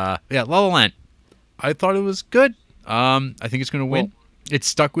Days. La La Land. I thought it was good. I think it's going to win. It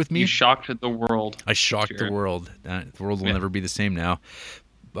stuck with me. You shocked the world. I shocked the world. The world will never be the same now.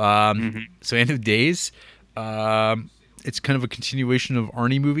 So End of Days. It's kind of a continuation of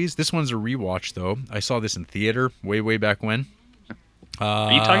Arnie movies. This one's a rewatch, though. I saw this in theater way back when.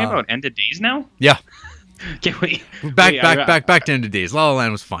 Are you talking about End of Days now? Yeah. Wait. Back to End of Days. La La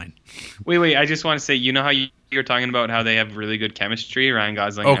Land was fine. Wait. I just want to say, you know how you're talking about how they have really good chemistry, Ryan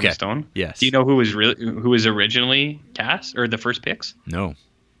Gosling and Emma Stone? Yes. Do you know who was originally cast or the first picks? No.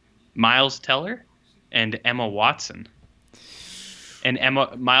 Miles Teller and Emma Watson. And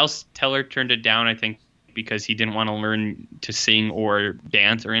Miles Teller turned it down, I think, because he didn't want to learn to sing or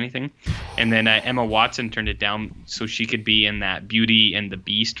dance or anything. And then Emma Watson turned it down so she could be in that Beauty and the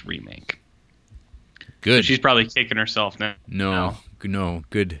Beast remake. Good. So she's probably kicking herself now. No,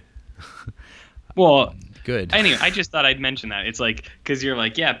 good. Well, good. Anyway, I just thought I'd mention that. It's like, because you're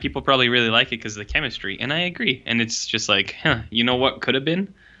like, yeah, people probably really like it because of the chemistry. And I agree. And it's just like, you know what could have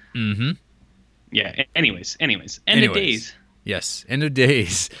been? Mm-hmm. Yeah. Anyways. End of Days. Yes. End of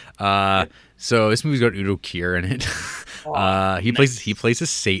Days. So this movie's got Udo Kier in it. He plays a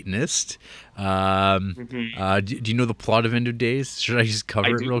Satanist. Do you know the plot of End of Days? Should I just cover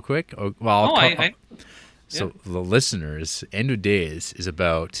it real quick? Oh, well, So the listeners, End of Days is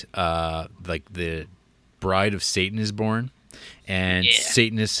about like the bride of Satan is born, and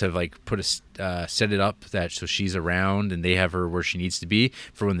Satanists have like put a set it up that so she's around and they have her where she needs to be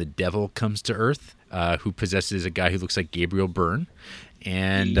for when the devil comes to Earth, who possesses a guy who looks like Gabriel Byrne,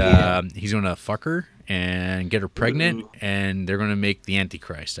 and he's gonna fuck her and get her pregnant, and they're gonna make the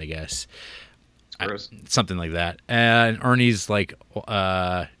Antichrist, I guess. Something like that. And Arnie's like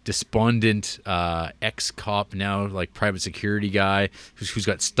despondent ex-cop now, like private security guy who's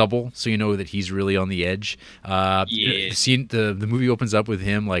got stubble, so you know that he's really on the edge. The movie opens up with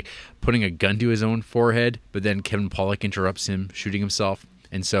him like putting a gun to his own forehead, but then Kevin Pollak interrupts him shooting himself,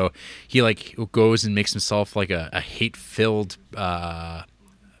 and so he like goes and makes himself like a hate-filled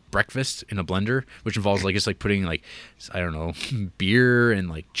breakfast in a blender, which involves like just like putting like, I don't know, beer and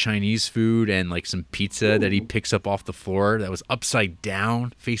like Chinese food and like some pizza that he picks up off the floor that was upside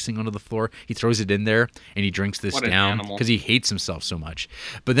down facing onto the floor. He throws it in there and he drinks this down because he hates himself so much.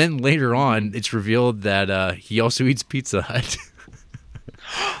 But then later on it's revealed that he also eats Pizza Hut.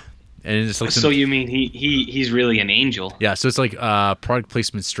 And it's like so you mean he's really an angel? Yeah, so it's like product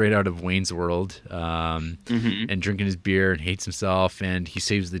placement straight out of Wayne's World, and drinking his beer and hates himself, and he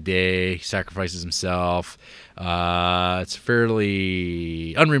saves the day, he sacrifices himself. It's a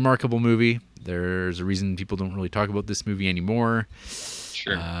fairly unremarkable movie. There's a reason people don't really talk about this movie anymore.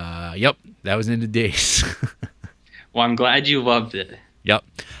 Sure. Yep, that was End of Days. Well, I'm glad you loved it. Yep.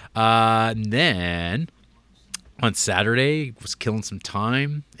 And then on Saturday, was killing some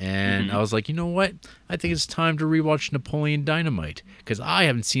time, and I was like, you know what? I think it's time to rewatch Napoleon Dynamite, because I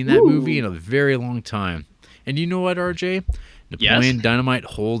haven't seen that movie in a very long time. And you know what, RJ? Napoleon Dynamite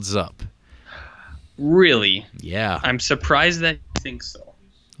holds up. Really? Yeah. I'm surprised that you think so.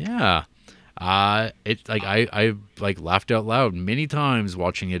 Yeah. It like I like laughed out loud many times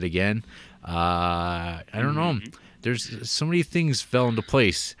watching it again. I don't know. There's so many things fell into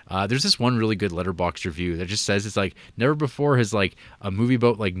place. There's this one really good Letterboxd review that just says it's like never before has like a movie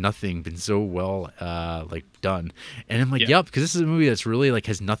about like nothing been so well like done. And I'm like, yep, because this is a movie that's really like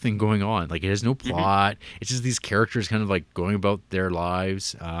has nothing going on. Like it has no plot. It's just these characters kind of like going about their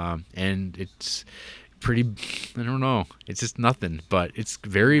lives, and it's pretty. I don't know. It's just nothing, but it's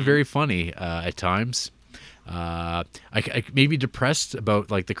very very funny at times. I may be depressed about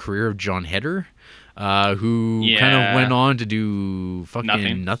like the career of John Heder. Who kind of went on to do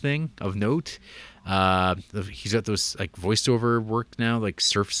fucking nothing of note. He's got those like voiceover work now, like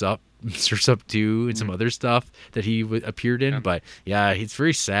Surf's Up 2, and some other stuff that he appeared in. But yeah, it's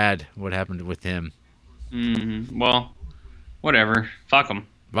very sad what happened with him. Well, whatever. Fuck him.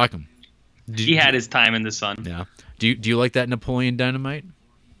 He had his time in the sun. Yeah. Do you like that Napoleon Dynamite?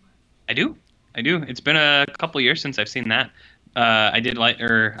 I do. It's been a couple years since I've seen that.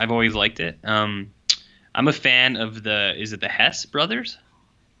 I've always liked it. I'm a fan of is it the Hess brothers?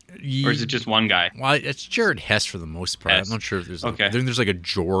 Or is it just one guy? Well, it's Jared Hess for the most part. I'm not sure if there's I think there's like a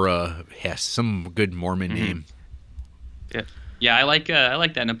Jorah Hess, some good Mormon name. Yeah, I like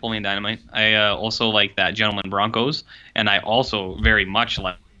that Napoleon Dynamite. I also like that Gentleman Broncos, and I also very much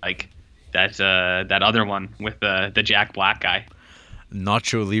like that other one with the Jack Black guy.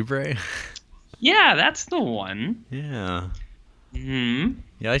 Nacho Libre? Yeah, that's the one. Yeah.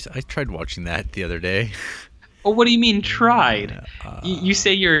 Yeah, I tried watching that the other day. Oh, what do you mean tried? You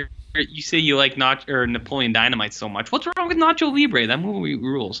say you like Napoleon Dynamite so much. What's wrong with Nacho Libre? That movie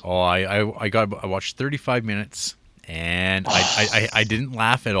rules. Oh, I watched 35 minutes and I didn't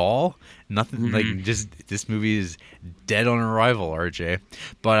laugh at all. Nothing like just this movie is dead on arrival, RJ.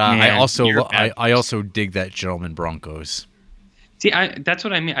 But I also dig that Gentleman Broncos. See, that's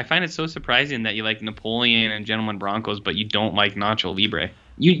what I mean. I find it so surprising that you like Napoleon and Gentleman Broncos, but you don't like Nacho Libre.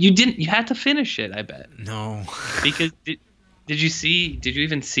 You had to finish it, I bet. No. Because did you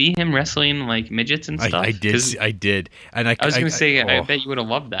even see him wrestling like midgets and stuff? I did. And I was gonna say, I bet you would have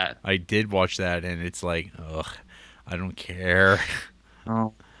loved that. I did watch that, and it's like, ugh, I don't care.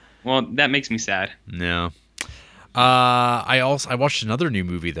 Oh, well, that makes me sad. No. I watched another new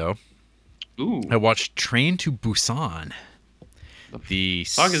movie though. Ooh. I watched Train to Busan. The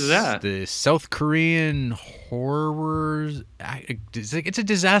fuck is that? The South Korean horror. It's a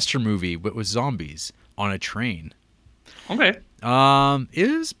disaster movie, but with zombies on a train. Okay. It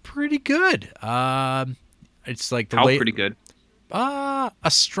is pretty good. It's like pretty good? A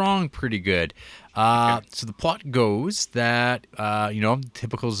strong pretty good. So the plot goes that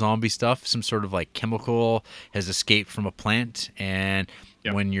typical zombie stuff. Some sort of like chemical has escaped from a plant, and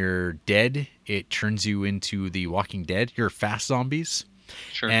when you're dead, it turns you into the Walking Dead. You're fast zombies.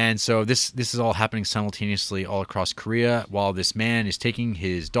 Sure. And so this is all happening simultaneously all across Korea, while this man is taking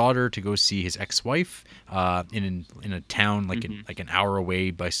his daughter to go see his ex-wife in a town like like an hour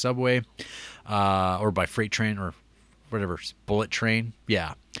away by subway or by freight train or whatever, bullet train.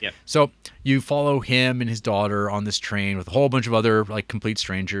 Yeah. Yep. So you follow him and his daughter on this train with a whole bunch of other like complete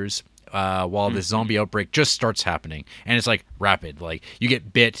strangers. While this zombie outbreak just starts happening, and it's like rapid. Like you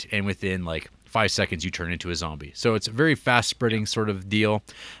get bit, and within like 5 seconds you turn into a zombie. So it's a very fast spreading sort of deal.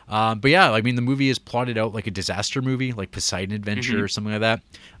 But yeah, I mean the movie is plotted out like a disaster movie, like Poseidon Adventure or something like that.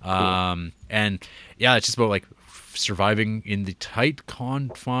 And yeah, it's just about like surviving in the tight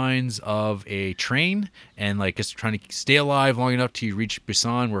confines of a train and like just trying to stay alive long enough to reach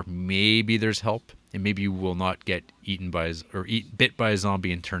Busan, where maybe there's help. And maybe you will not get bit by a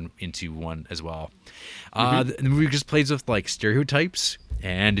zombie and turn into one as well. The movie just plays with like stereotypes,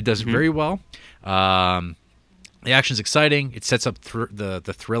 and it does it very well. The action's exciting. It sets up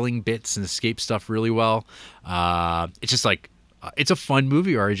the thrilling bits and escape stuff really well. It's just like it's a fun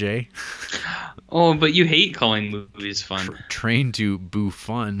movie, RJ. Oh, but you hate calling movies fun. Train to Boo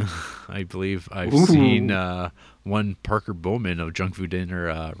Fun, I believe I've seen. One Parker Bowman of Junk Food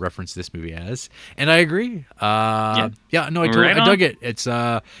Dinner referenced this movie as, and I agree. I dug it. It's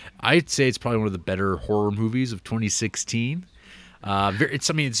I'd say it's probably one of the better horror movies of 2016.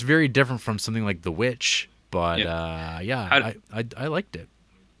 It's very different from something like The Witch, but I liked it.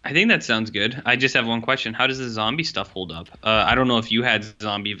 I think that sounds good. I just have one question: how does the zombie stuff hold up? I don't know if you had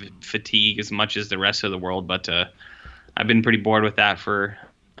zombie fatigue as much as the rest of the world, but I've been pretty bored with that for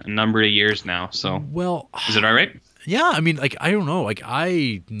a number of years now. So, well, is it all right? Yeah, I mean, like I don't know, like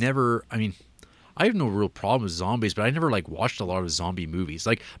I have no real problem with zombies, but I never like watched a lot of zombie movies.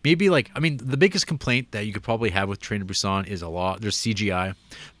 Like maybe like the biggest complaint that you could probably have with Train to Busan is there's CGI,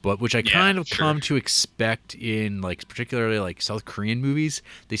 but which I kind of come to expect in like particularly like South Korean movies.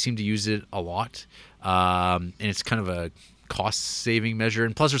 They seem to use it a lot, and it's kind of a cost-saving measure.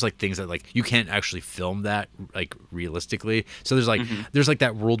 And plus, there's like things that like you can't actually film that like realistically. So there's like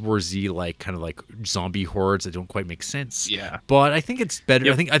that World War Z like kind of like zombie hordes that don't quite make sense. Yeah. But I think it's better.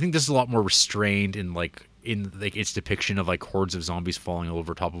 Yep. I think this is a lot more restrained in its depiction of like hordes of zombies falling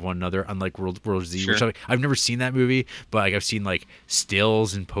over top of one another, unlike World War Z, which I've never seen that movie, but like I've seen like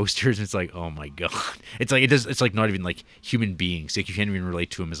stills and posters, and it's like, oh my god, it's like not even like human beings. Like you can't even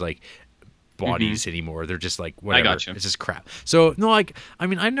relate to them as like bodies anymore. They're just like whatever. I gotcha. It's just crap. So no, like I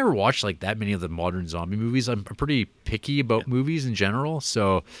mean, I've never watched like that many of the modern zombie movies. I'm pretty picky about movies in general.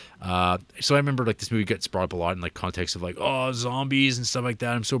 So I remember like this movie gets brought up a lot in like context of like, oh, zombies and stuff like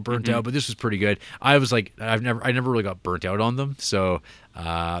that. I'm so burnt out, but this was pretty good. I was like, I never really got burnt out on them. So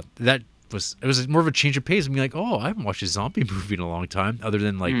it was more of a change of pace. I'm like, oh, I haven't watched a zombie movie in a long time, other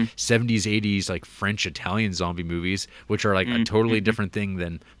than like 70s, 80s, like French, Italian zombie movies, which are like a totally different thing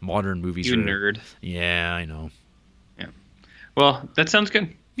than modern movies. You nerd. Yeah, I know. Yeah. Well, that sounds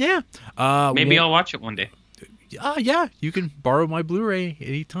good. Yeah. Maybe I'll watch it one day. Yeah, you can borrow my Blu-ray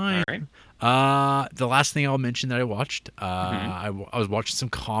anytime. All right. The last thing I'll mention that I watched, I was watching some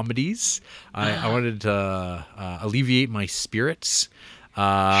comedies. I wanted to alleviate my spirits.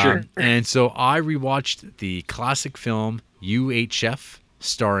 Sure. And so I rewatched the classic film UHF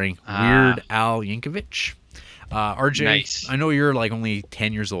starring Weird Al Yankovic. RJ, nice. I know you're like only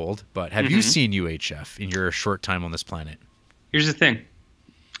 10 years old, but have you seen UHF in your short time on this planet? Here's the thing.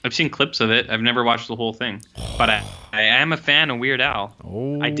 I've seen clips of it. I've never watched the whole thing. But I am a fan of Weird Al.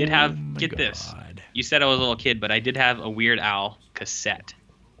 Oh, I did have, get this. You said I was a little kid, but I did have a Weird Al cassette.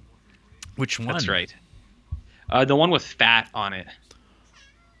 Which one? That's right. The one with Fat on it.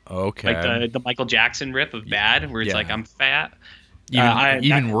 Okay. Like the Michael Jackson riff of Bad, where it's like, I'm fat.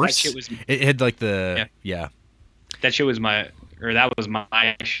 Even worse? That shit was, it had like the... Yeah. That shit was that was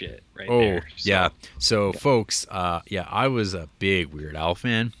my shit right there. So. Yeah. So, folks, I was a big Weird Al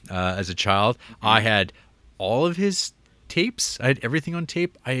fan as a child. I had all of his tapes. I had everything on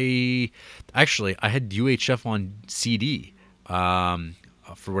tape. I had UHF on CD.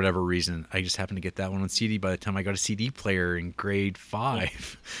 For whatever reason, I just happened to get that one on CD by the time I got a CD player in grade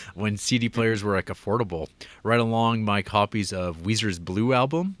 5, when CD players were like affordable. Right along my copies of Weezer's Blue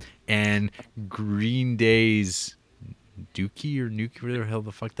album and Green Day's Dookie or Nuki, whatever the hell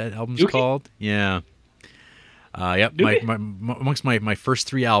the fuck that album's called. Yeah. Yep. Amongst my first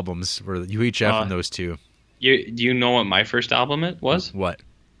 3 albums were the UHF and those 2. Do you know what my first album was? What?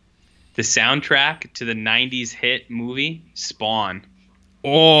 The soundtrack to the 90s hit movie Spawn.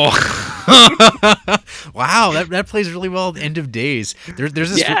 Oh, wow! That plays really well at End of Days. There's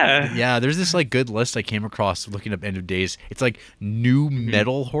this there's this like good list I came across looking up End of Days. It's like new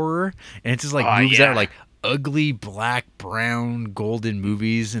metal horror, and it's just like movies that are like ugly black, brown, golden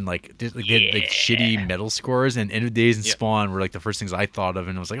movies, and like they had like shitty metal scores. And End of Days and Spawn were like the first things I thought of,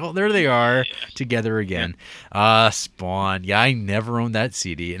 and I was like, oh, there they are together again. Spawn. Yeah, I never owned that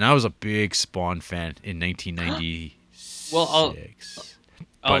CD, and I was a big Spawn fan in 1996. Well,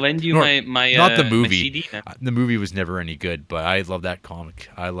 I'll lend you my not the movie. my CD then. The movie was never any good, but I love that comic.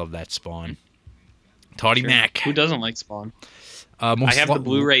 I love that Spawn. Toddy Mac. Who doesn't like Spawn? I have the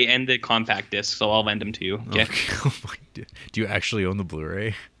Blu-ray and the compact disc, so I'll lend them to you. Okay. Oh my, do you actually own the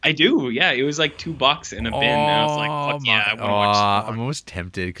Blu-ray? I do. Yeah, it was like $2 in a bin. And I was like, fuck yeah, I want to watch Spawn. I'm almost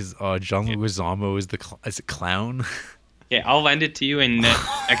tempted because John Leguizamo is a clown. Yeah, I'll lend it to you, and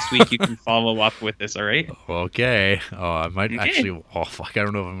next week you can follow up with this. All right? Okay. Oh, I might actually. Oh fuck! I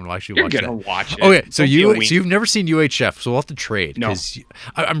don't know if I'm gonna actually watch that. You're gonna watch it. Okay, so you've never seen UHF, so we'll have to trade. No.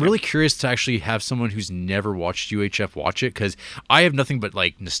 I'm really curious to actually have someone who's never watched UHF watch it, because I have nothing but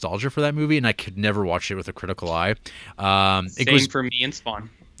like nostalgia for that movie, and I could never watch it with a critical eye. Same for me and Spawn.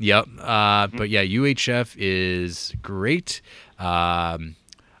 Yep. But yeah, UHF is great.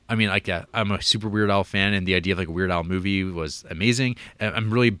 I mean, like, I'm a super Weird Al fan, and the idea of like a Weird Al movie was amazing. I'm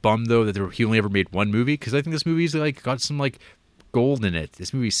really bummed though that he only ever made one movie, because I think this movie's like got some like gold in it.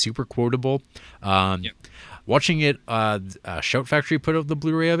 This movie's super quotable. Watching it, Shout Factory put out the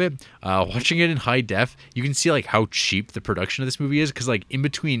Blu-ray of it. Watching it in high def, you can see like how cheap the production of this movie is, because like in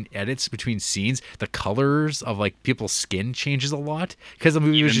between edits, between scenes, the colors of like people's skin changes a lot, because the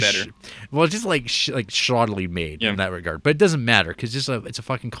movie was just better. Just like shoddily made in that regard. But it doesn't matter, because it's a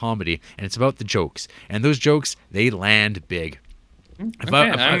fucking comedy, and it's about the jokes, and those jokes, they land big. If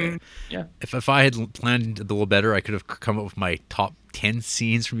I had planned a little better, I could have come up with my top 10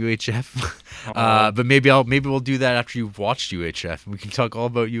 scenes from UHF. But maybe we'll do that after you've watched UHF, and we can talk all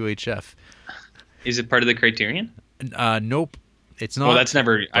about UHF. Is it part of the Criterion? Nope, it's not. Well,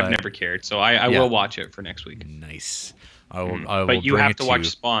 I've never cared, so I will watch it for next week. Nice. But you have to watch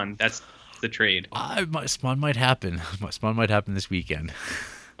Spawn. That's the trade. Spawn might happen. Spawn might happen this weekend.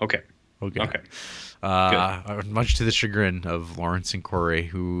 Okay. Much to the chagrin of Lawrence and Corey,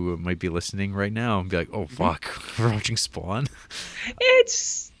 who might be listening right now and be like, "Oh fuck, we're watching Spawn."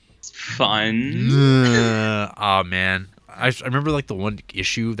 It's fun. Oh man, I remember like the one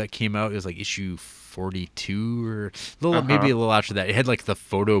issue that came out. It was like issue 42 or maybe a little after that. It had like the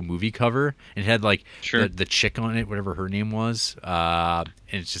photo movie cover, and it had like the chick on it, whatever her name was. And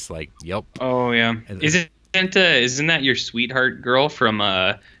it's just like, yep. Oh yeah. Isn't that your sweetheart girl from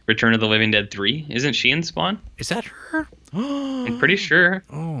Return of the Living Dead 3? Isn't she in Spawn? Is that her? I'm pretty sure.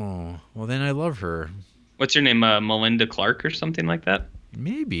 Oh, well then I love her. What's her name? Melinda Clark or something like that?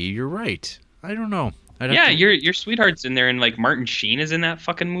 Maybe you're right. I don't know. Your sweetheart's in there, and like Martin Sheen is in that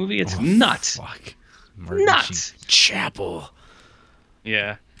fucking movie. It's nuts. Fuck. Nuts. Chapel.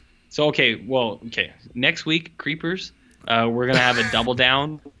 Yeah. So okay. Next week, Creepers. We're gonna have a double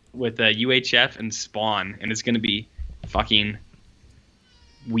down with UHF and Spawn, and it's gonna be fucking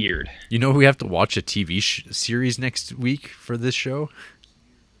weird. You know, we have to watch a TV series next week for this show.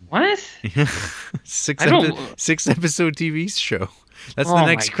 What? 6-episode TV show. That's the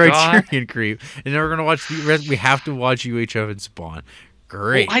next Criterion creep. And then we're gonna watch the rest. We have to watch UHF and Spawn.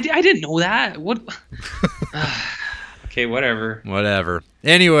 Great. Oh, I didn't know that. What? Okay, whatever.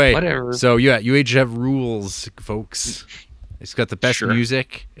 Anyway, so yeah, UHF rules, folks. It's got the best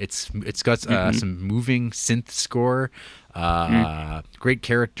music. It's got some moving synth score. Great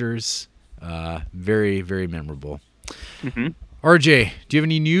characters. Very, very memorable. RJ, do you have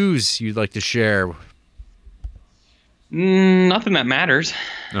any news you'd like to share? Nothing that matters.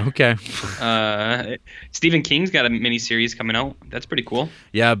 Okay. Stephen King's got a miniseries coming out. That's pretty cool.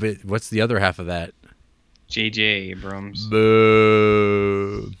 Yeah, but what's the other half of that? J.J. Abrams.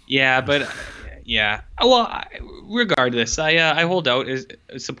 Boo. Yeah, but... Yeah. Well, regardless, I hold out.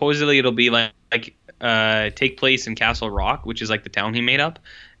 Supposedly it'll be like take place in Castle Rock, which is like the town he made up,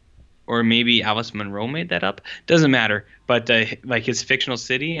 or maybe Alice Munro made that up. Doesn't matter. But like his fictional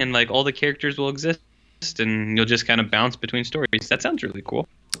city, and like all the characters will exist, and you'll just kind of bounce between stories. That sounds really cool.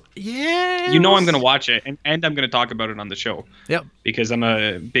 Yeah. You know I'm going to watch it, and I'm going to talk about it on the show. Yep. Because I'm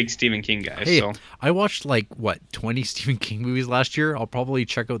a big Stephen King guy. Hey, so I watched 20 Stephen King movies last year. I'll probably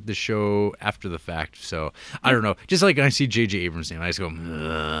check out the show after the fact. So I don't know. Just like when I see J.J. Abrams' name, I just go,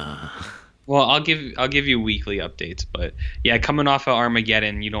 ugh. Well, I'll give you weekly updates, but yeah, coming off of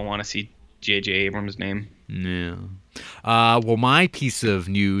Armageddon, you don't want to see J.J. Abrams' name. No. Well, my piece of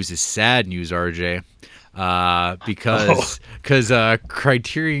news is sad news, RJ. because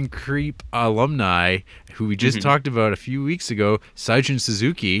Criterion Creep alumni, who we just talked about a few weeks ago, Seijun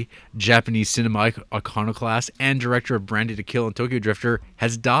Suzuki, Japanese cinema iconoclast and director of Branded to Kill and Tokyo Drifter,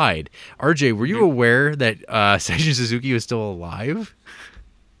 has died. RJ, were you aware that Seijun Suzuki was still alive?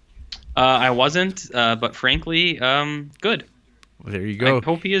 I wasn't, but frankly, good. Well, there you go. I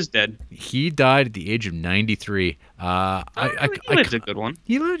hope he is dead. He died at the age of 93. He lived a good one.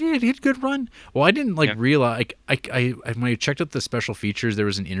 He had a good run. Well, I didn't realize. When I checked out the special features, there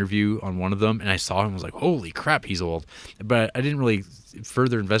was an interview on one of them, and I saw him. I was like, "Holy crap, he's old!" But I didn't really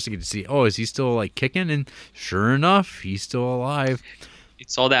further investigate to see. Oh, is he still kicking? And sure enough, he's still alive.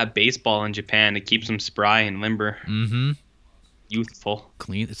 It's all that baseball in Japan. It keeps him spry and limber. Mm-hmm. Youthful.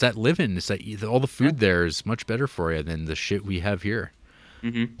 Clean. It's that living. It's that all the food there is much better for you than the shit we have here.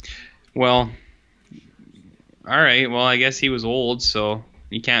 Mm-hmm. Well, all right. Well, I guess he was old, so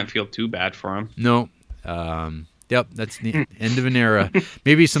you can't feel too bad for him. No. Yep, that's the end of an era.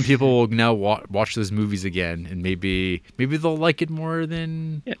 Maybe some people will now watch those movies again, and maybe they'll like it more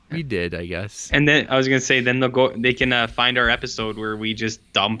than we did, I guess. And then I was gonna say, then they can find our episode where we just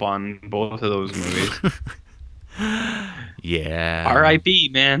dump on both of those movies. Yeah. R.I.P.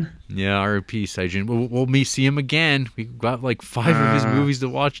 man. Yeah, R.I.P. Seijun. We'll see him again. We've got 5 of his movies to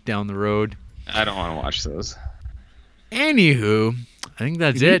watch down the road. I don't want to watch those. Anywho, I think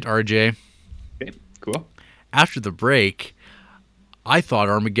that's it, RJ. Okay, cool. After the break, I thought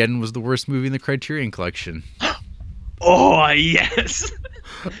Armageddon was the worst movie in the Criterion Collection. Oh, yes.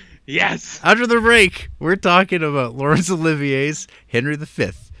 Yes. After the break, we're talking about Laurence Olivier's Henry V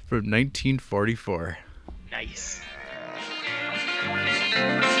from 1944. Nice.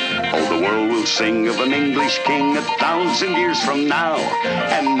 Oh, the world will sing of an English king 1,000 years from now,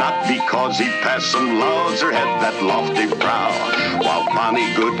 and not because he passed some laws or had that lofty brow. While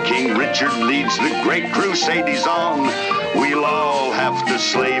bonny good King Richard leads the great crusade he's on, we'll all have to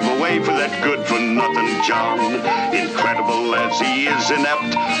slave away for that good-for-nothing John. Incredible as he is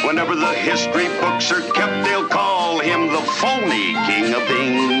inept, whenever the history books are kept, they'll call him the phony King of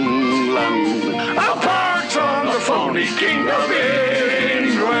England. Apart from the phony King of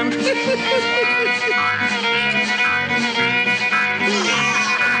England.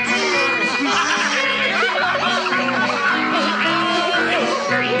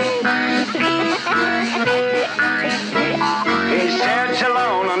 He sits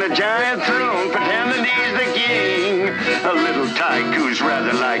alone on a giant throne, pretending he's the king. A little tyke who's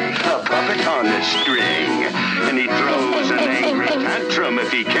rather like a puppet on a string. And he throws an angry tantrum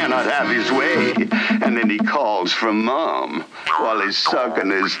if he cannot have his way. And then he calls for Mom while he's sucking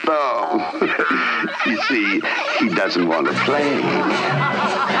his thumb. You see, he doesn't want to play.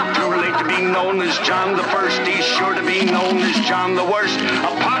 Too late to be known as John the First, he's sure to be known as John the Worst.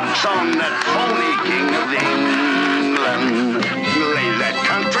 A pox on that phony King of England. Lay that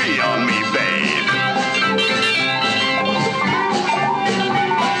country on me, babe.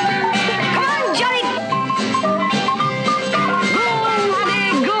 Come on, Johnny. Go,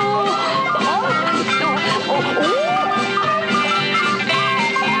 honey, go.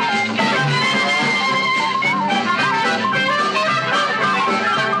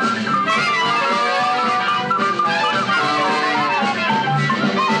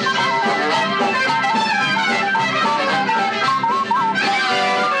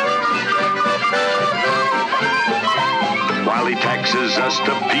 While he taxes us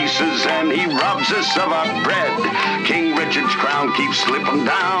to pieces and he robs us of our bread, King Richard's crown keeps slipping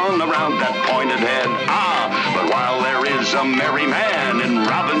down around that pointed head. But while there is a merry man in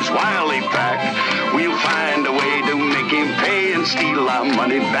Robin's wily pack, we'll find a way to make him pay and steal our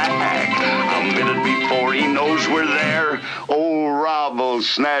money back. A minute before he knows we're there, old Rob will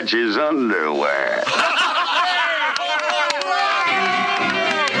snatch his underwear.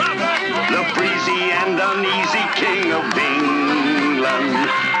 The breezy and uneasy King of England,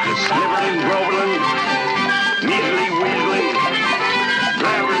 the sniveling, groveling, measly, weaseling,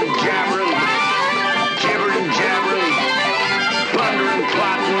 blabbering, jabbering, gibbering, jabbering, plundering,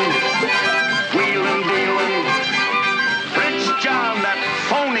 plotting, wheeling, dealing, Prince John, that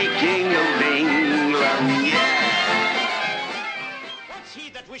phony King of England, yeah. What's he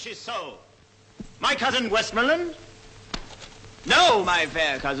that wishes so? My cousin Westmoreland? No, my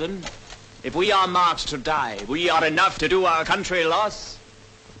fair cousin. If we are marked to die, we are enough to do our country loss.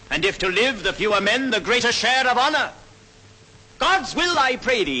 And if to live, the fewer men, the greater share of honor. God's will, I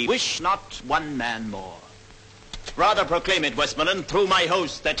pray thee, wish not one man more. Rather proclaim it, Westmoreland, through my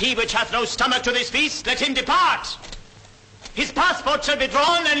host, that he which hath no stomach to this feast, let him depart. His passport shall be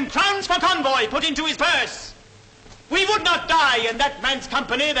drawn, and crowns for convoy put into his purse. We would not die in that man's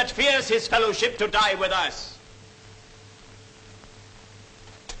company that fears his fellowship to die with us.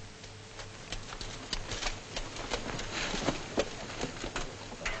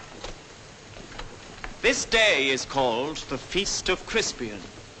 This day is called the Feast of Crispian.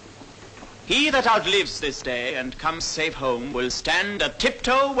 He that outlives this day and comes safe home will stand a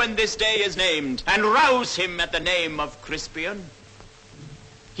tiptoe when this day is named, and rouse him at the name of Crispian.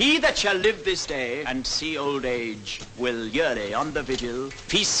 He that shall live this day and see old age will yearly on the vigil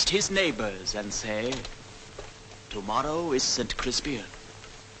feast his neighbors and say, tomorrow is St. Crispian.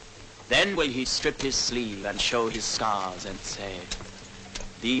 Then will he strip his sleeve and show his scars and say,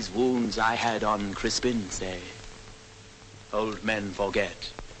 these wounds I had on Crispin's day. Old men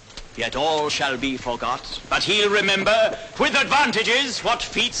forget, yet all shall be forgot, but he'll remember with advantages what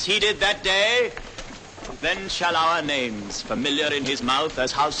feats he did that day. Then shall our names, familiar in his mouth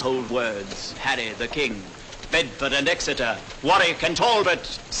as household words, Harry the King, Bedford and Exeter, Warwick and Talbot,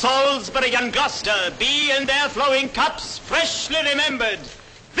 Salisbury and Gloucester, be in their flowing cups freshly remembered.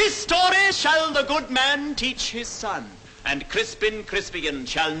 This story shall the good man teach his son, and Crispin Crispian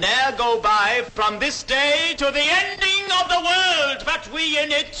shall ne'er go by from this day to the ending of the world, but we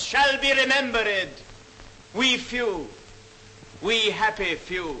in it shall be remembered. We few, we happy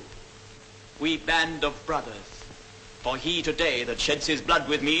few, we band of brothers. For he today that sheds his blood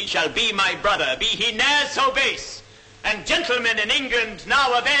with me shall be my brother, be he ne'er so base. And gentlemen in England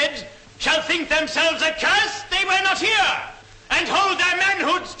now abed shall think themselves accursed they were not here, and hold their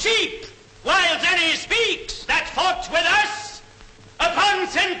manhoods cheap, whiles any speaks that fought with us upon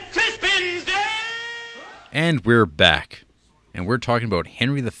St. Crispin's day. And we're back. And we're talking about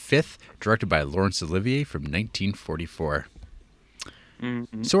Henry V, directed by Laurence Olivier from 1944.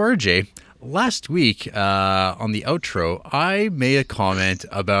 Mm-hmm. So, RJ, last week on the outro, I made a comment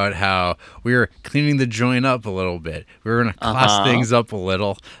about how we were cleaning the joint up a little bit. We were going to class things up a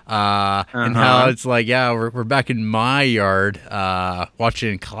little. And how it's like, yeah, we're back in my yard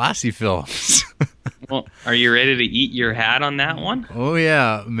watching classy films. Well, are you ready to eat your hat on that one? Oh,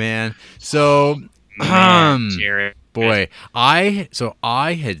 yeah, man. So, Jared. Boy, I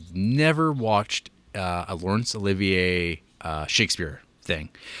had never watched a Laurence Olivier Shakespeare thing.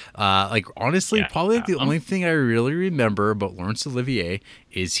 Honestly, probably the only thing I really remember about Laurence Olivier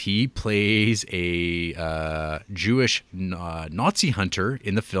is he plays a Jewish Nazi hunter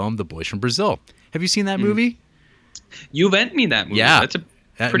in the film The Boys from Brazil. Have you seen that movie? You lent me that movie. Yeah. That's a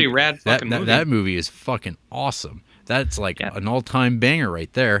pretty rad fucking movie. That movie is fucking awesome. That's an all-time banger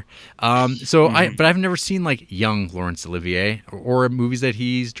right there. But I've never seen young Laurence Olivier or movies that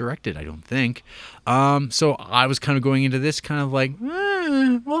he's directed, I don't think. So I was kind of going into this kind of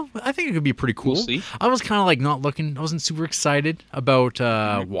well, I think it could be pretty cool. We'll see. I was kind of not looking, I wasn't super excited about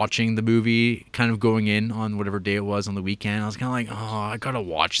watching the movie, kind of going in on whatever day it was on the weekend. I was kind of I gotta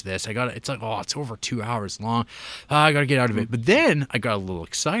watch this. It's it's over 2 hours long. I gotta get out of it. But then I got a little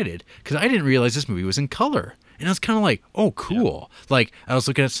excited because I didn't realize this movie was in color. And I was kind of oh, cool. Yeah. I was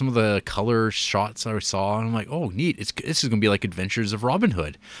looking at some of the color shots I saw, and I'm like, oh, neat. This is going to be like Adventures of Robin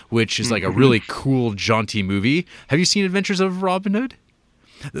Hood, which is a really cool, jaunty movie. Have you seen Adventures of Robin Hood?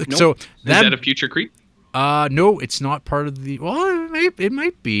 Nope. So is that a future creep? No, it's not part of the... Well, it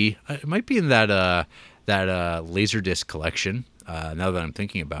might be. It might be in that Laserdisc collection, now that I'm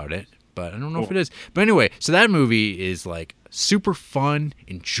thinking about it. But I don't know if it is. But anyway, so that movie is super fun,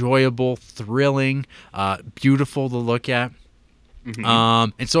 enjoyable, thrilling, beautiful to look at.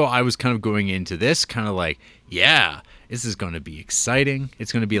 Mm-hmm. And so I was kind of going into this kind of yeah, this is going to be exciting.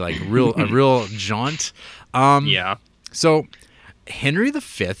 It's going to be a real jaunt. Yeah. So Henry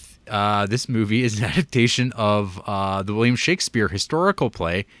V, this movie is an adaptation of the William Shakespeare historical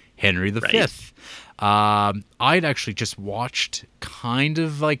play, Henry V. Right. I'd actually just watched kind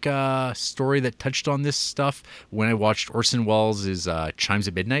of a story that touched on this stuff when I watched Orson Welles' Chimes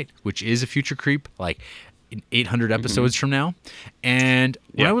at Midnight, which is a future creep, in 800 episodes from now. And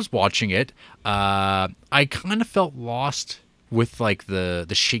when I was watching it, I kind of felt lost with the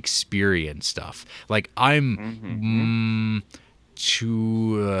Shakespearean stuff. I'm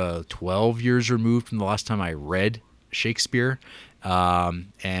 12 years removed from the last time I read Shakespeare.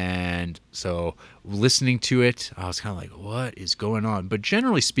 And so listening to it, I was kind of what is going on? But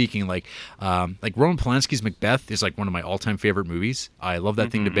generally speaking, Roman Polanski's Macbeth is one of my all-time favorite movies. I love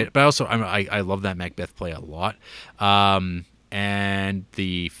that thing to bit, but also I love that Macbeth play a lot. And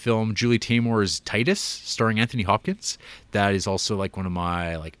the film Julie Taymor's Titus, starring Anthony Hopkins, that is also one of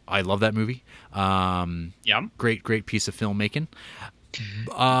my I love that movie. Great piece of filmmaking.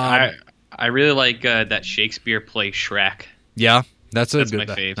 I really like that Shakespeare play Shrek. Yeah, that's my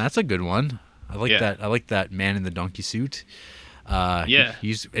fave. That's a good one. I like Yeah. that. I like that man in the donkey suit. Yeah.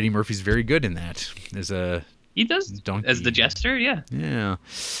 He's Eddie Murphy's very good in that. As a He does Donkey. as the jester. Yeah. yeah.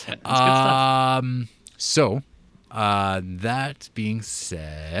 That's good stuff. So, that being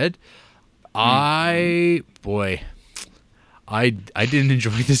said, Mm-hmm. I didn't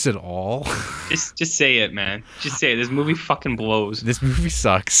enjoy this at all. Just say it, man. Just say it. This movie fucking blows. This movie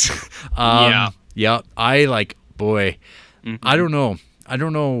sucks. Yeah. Yeah. I like, boy, Mhm. I don't know. I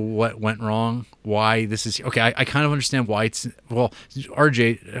don't know what went wrong. Why this is okay. I kind of understand why it's well.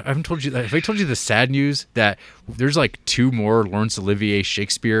 RJ, I haven't told you that. Have I told you the sad news that there's like 2 more Laurence Olivier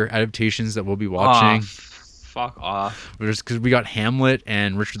Shakespeare adaptations that we'll be watching? Fuck off. Because we got Hamlet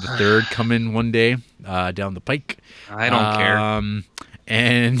and Richard III coming one day down the pike. I don't care.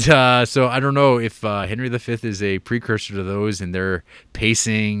 And so I don't know if Henry V is a precursor to those in their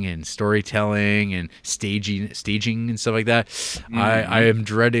pacing and storytelling and staging and stuff like that. I am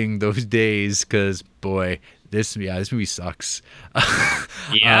dreading those days because, boy, this movie sucks.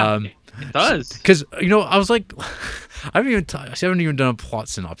 Yeah. It does. Because, I was like, I haven't even done a plot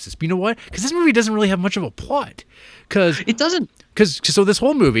synopsis. But you know what? Because this movie doesn't really have much of a plot. It doesn't. So this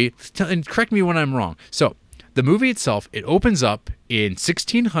whole movie, and correct me when I'm wrong. So the movie itself, it opens up in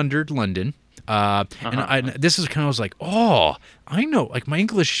 1600 London. And this is kind of, I was like, oh, I know, like my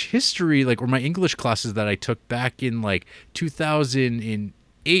English history, or my English classes that I took back in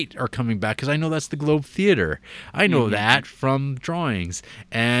 2008 are coming back because I know that's the Globe Theater. I know that from drawings.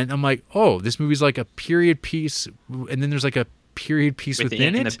 And I'm like, oh, this movie's like a period piece, and then there's like a period piece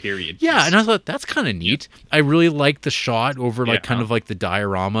within it. A period Yeah, piece. and I thought that's kind of neat. I really liked the shot over Yeah. kind of like the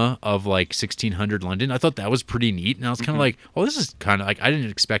diorama of 1600 London. I thought that was pretty neat, and I was kind of like, well, this is kind of like I didn't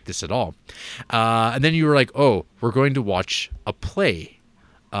expect this at all. And then you were like, oh, we're going to watch a play.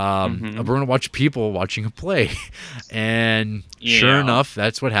 We're going to watch people watching a play, and sure Yeah. enough,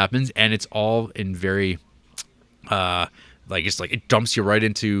 that's what happens, and it's all in very. It dumps you right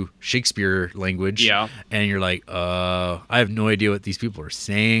into Shakespeare language. Yeah. And you're like, I have no idea what these people are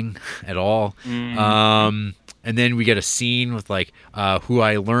saying at all. And then we get a scene with who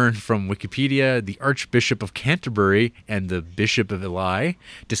I learned from Wikipedia, the Archbishop of Canterbury and the Bishop of Ely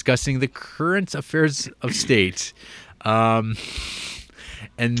discussing the current affairs of state. And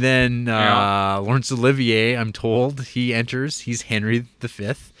then Laurence Olivier, I'm told, he enters. He's Henry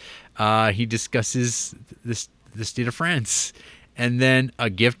V. He discusses the state of France. And then a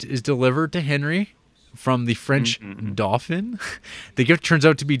gift is delivered to Henry from the French Dauphin. The gift turns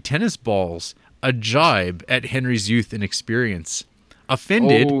out to be tennis balls, a jibe at Henry's youth and experience.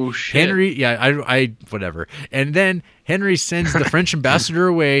 Offended, Oh, shit. Henry, I whatever. And then Henry sends the French ambassador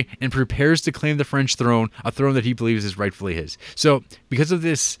away and prepares to claim the French throne, a throne that he believes is rightfully his. So, because of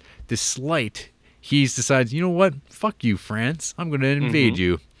this slight, he decides, you know what? Fuck you, France. I'm going to invade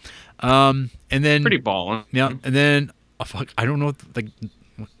you. And then Pretty ballin'. yeah, and then I don't know,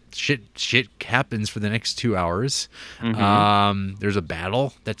 shit happens for the next 2 hours. There's a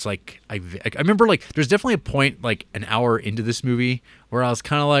battle that's I remember there's definitely a point an hour into this movie where I was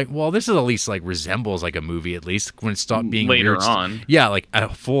kind of like, well, this is at least resembles a movie, at least when it stopped being Later weird. on. Yeah, a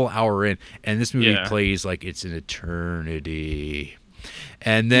full hour in, and this movie Yeah. plays like it's an eternity.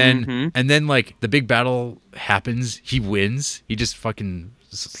 And then the big battle happens. He wins. He just fucking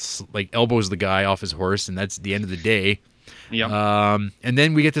elbows the guy off his horse, and that's the end of the day. Yeah. And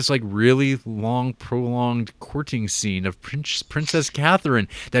then we get this really long, prolonged courting scene of Princess Catherine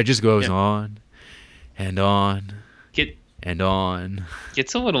that just goes on and on and on.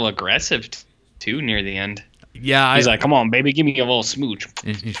 Gets a little aggressive too near the end. Yeah, He's like, "Come on, baby, give me a little smooch."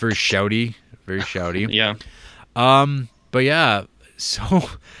 and he's very shouty, very shouty. Yeah. But yeah, so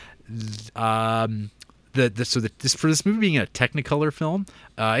for this movie being a Technicolor film,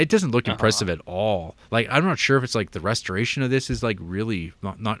 it doesn't look impressive at all. I'm not sure if it's the restoration of this is really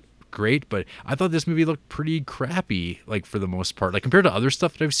not great, but I thought this movie looked pretty crappy, for the most part, compared to other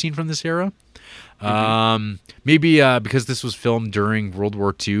stuff that I've seen from this era. Maybe because this was filmed during World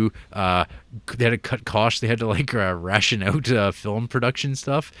War II, they had to cut costs. They had to ration out film production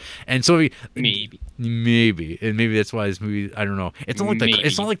stuff, and so maybe, and maybe that's why this movie. I don't know. It's not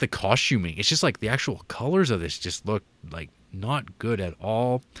it's not the costuming. It's just the actual colors of this just look not good at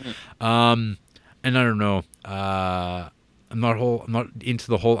all. And I don't know. I'm not into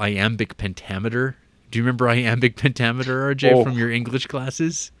the whole iambic pentameter. Do you remember iambic pentameter, RJ, from your English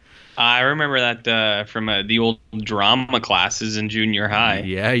classes? I remember that from the old drama classes in junior high.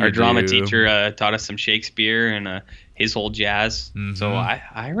 Yeah, you Our drama do. teacher taught us some Shakespeare and his whole jazz. So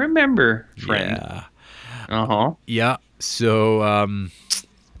I remember, friend. Yeah. Uh-huh. Yeah. So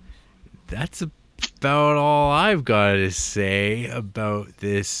that's about all I've got to say about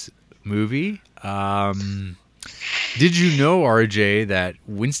this movie. Did you know, RJ, that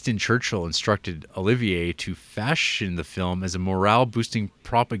Winston Churchill instructed Olivier to fashion the film as a morale-boosting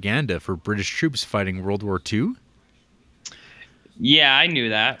propaganda for British troops fighting World War II? Yeah, I knew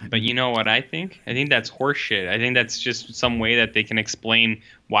that, but you know what I think? I think that's horseshit. I think that's just some way that they can explain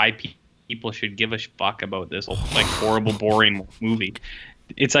why people should give a fuck about this like horrible, boring movie.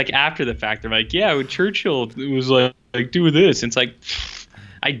 It's like after the fact, they're like, yeah, Churchill was like do this. And it's like,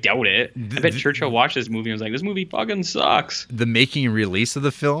 I doubt it. I bet Churchill watched this movie and was like, this movie fucking sucks. The making and release of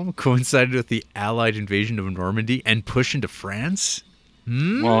the film coincided with the Allied invasion of Normandy and push into France?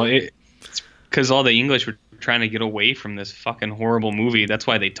 Well, it's because all the English were trying to get away from this fucking horrible movie. That's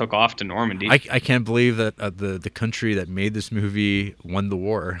why they took off to Normandy. I can't believe that the country that made this movie won the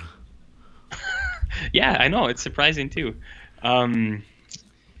war. Yeah, I know. It's surprising too.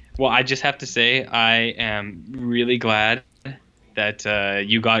 Well, I just have to say I am really glad that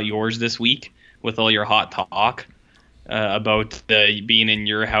you got yours this week with all your hot talk about being in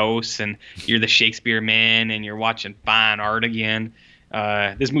your house and you're the Shakespeare man and you're watching fine art again.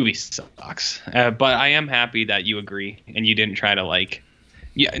 This movie sucks, but I am happy that you agree and you didn't try to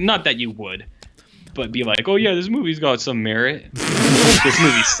not that you would, but be like, oh yeah, this movie's got some merit. This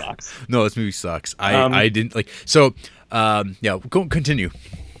movie sucks. No, this movie sucks. I didn't like. So, yeah, continue.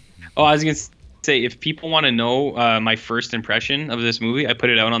 Oh, I was gonna say, if people want to know my first impression of this movie, I put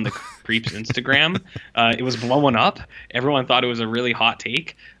it out on the Creeps Instagram. It was blowing up. Everyone thought it was a really hot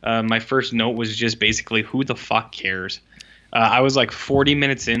take. My first note was just basically, who the fuck cares? I was like 40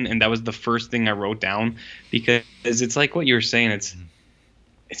 minutes in, and that was the first thing I wrote down, because it's like what you were saying. It's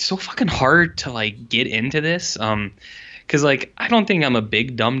so fucking hard to like get into this. Because like I don't think I'm a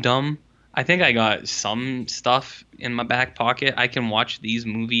big dum-dum. I think I got some stuff in my back pocket. I can watch these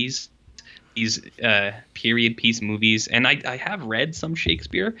movies, these period piece movies, and I have read some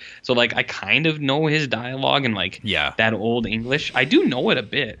Shakespeare, so like I kind of know his dialogue and like that old English. I do know it a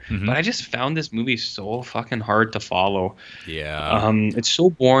bit, but I just found this movie so fucking hard to follow. It's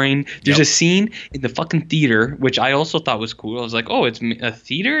so boring. There's a scene in the fucking theater which I also thought was cool. I was like, oh, it's a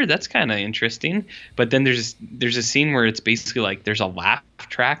theater, that's kind of interesting. But then there's a scene where it's basically like there's a laugh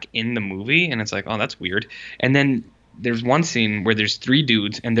track in the movie, and it's like, oh, that's weird. And then there's one scene where there's three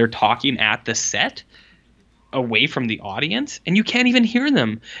dudes and they're talking at the set away from the audience and you can't even hear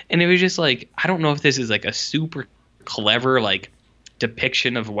them. And it was just like, I don't know if this is like a super clever like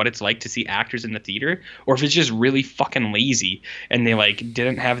depiction of what it's like to see actors in the theater, or if it's just really fucking lazy and they like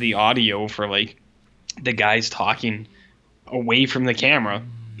didn't have the audio for like the guys talking away from the camera.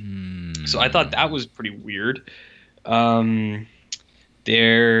 So I thought that was pretty weird. There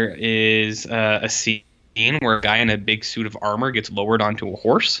is a scene where a guy in a big suit of armor gets lowered onto a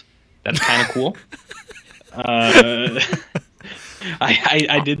horse. That's kind of cool.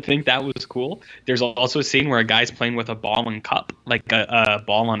 I did think that was cool. There's also a scene where a guy's playing with a ball and cup, like a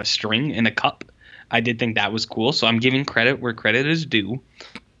ball on a string in a cup. I did think that was cool. So I'm giving credit where credit is due.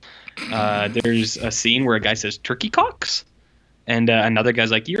 There's a scene where a guy says turkey cocks, and another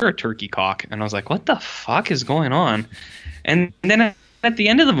guy's like, you're a turkey cock. And I was like, what the fuck is going on? And then at the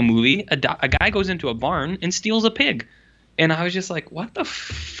end of the movie, a guy goes into a barn and steals a pig. And I was just like, what the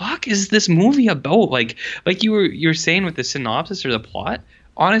fuck is this movie about? Like you're saying with the synopsis or the plot,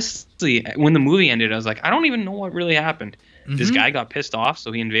 honestly, when the movie ended, I was like, I don't even know what really happened. This guy got pissed off,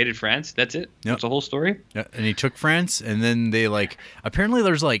 so he invaded France. That's it. That's the whole story. Yeah, and he took France, and then they like, apparently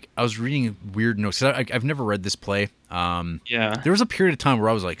there's like, I was reading weird notes, 'cause I've never read this play. There was a period of time where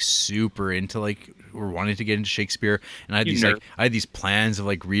I was like super into like, or wanting to get into Shakespeare, and I had these plans of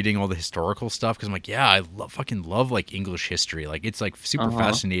like reading all the historical stuff, because I'm like, yeah, I fucking love like English history, like it's like super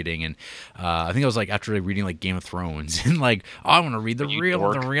fascinating. And I think I was like, after reading like Game of Thrones, and like, oh, I want to read the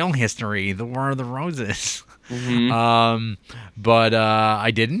real history, the War of the Roses. But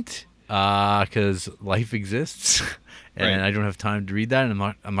I didn't, because life exists, and I don't have time to read that, and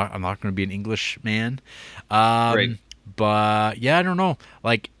I'm not going to be an English man. But yeah, I don't know,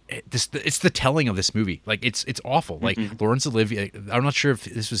 like. It's the telling of this movie. Like it's awful. Like Laurence Olivier, I'm not sure if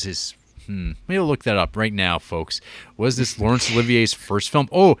this was his. Maybe I'll look that up right now, folks. Was this Laurence Olivier's first film?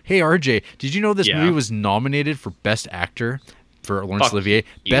 Oh, hey RJ, did you know this movie was nominated for Best Actor for Laurence Olivier,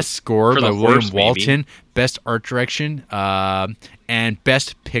 Best Score by William Walton, Best Art Direction, and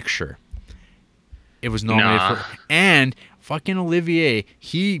Best Picture. It was nominated for, and fucking Olivier,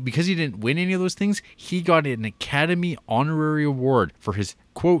 because he didn't win any of those things, he got an Academy Honorary Award for his,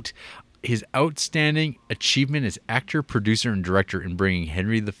 quote, his outstanding achievement as actor, producer, and director in bringing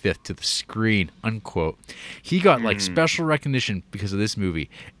Henry V to the screen, unquote. He got like special recognition because of this movie.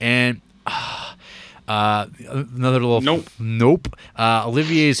 And Another little nope.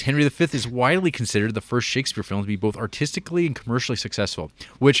 Olivier's Henry V is widely considered the first Shakespeare film to be both artistically and commercially successful,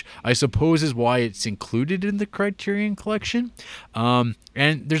 which I suppose is why it's included in the Criterion Collection. And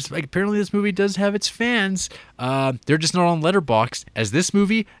there's apparently this movie does have its fans. They're just not on Letterboxd, as this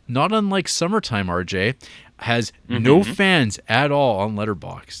movie, not unlike Summertime, RJ, has no fans at all on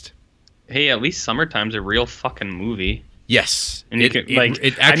Letterboxd. Hey, at least Summertime's a real fucking movie. Yes, and it actually.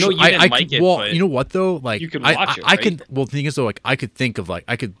 I know you didn't like it. Well, but you know what though? Like, you could watch it. Right? I can. Well, the thing is though, like, I could think of like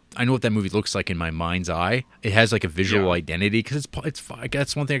I know what that movie looks like in my mind's eye. It has like a visual identity because it's.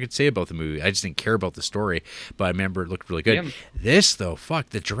 That's one thing I could say about the movie. I just didn't care about the story, but I remember it looked really good. Yeah. This though, fuck,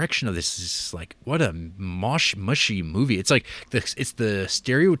 the direction of this is like, what a mushy movie. It's like it's the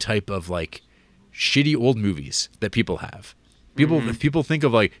stereotype of like shitty old movies that people have. If people think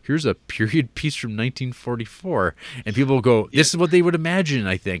of like, here's a period piece from 1944, and people go, this is what they would imagine,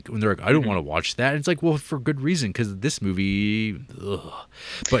 I think, when they're like, I don't want to watch that. And it's like, well, for good reason, because this movie, ugh.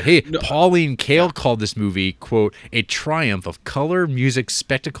 But hey, Pauline Kael called this movie, quote, a triumph of color, music,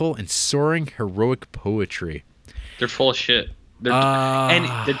 spectacle, and soaring heroic poetry. They're full of shit. And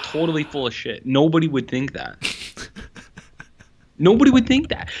they're totally full of shit. Nobody would think that. Nobody would think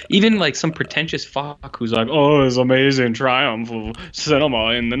that. Even like some pretentious fuck who's like, oh, it's amazing triumph of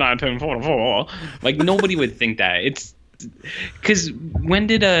cinema in the 1944. Like, nobody would think that. It's because when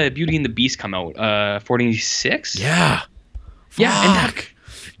did Beauty and the Beast come out? 46? Yeah. Yeah, and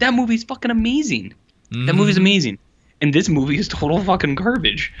that movie's fucking amazing. That movie's amazing. And this movie is total fucking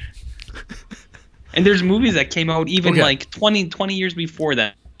garbage. And there's movies that came out even like 20 years before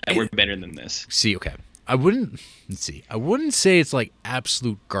that were better than this. See, okay. I wouldn't say it's like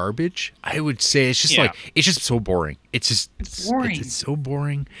absolute garbage. I would say it's just like, it's just so boring. It's boring. It's so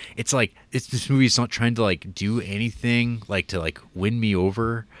boring. It's like, this movie's not trying to like do anything like to like win me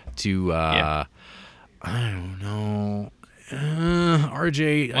over to I don't know.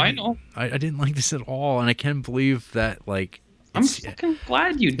 RJ, I didn't like this at all, and I can't believe that like I'm fucking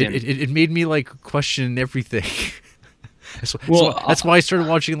glad you didn't. It made me like question everything. That's why I started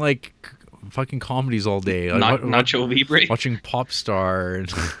watching like fucking comedies all day. Nacho Libre. Watching Popstar.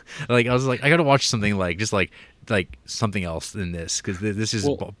 And like, I was like, I gotta watch something like, just like something else than this, because this is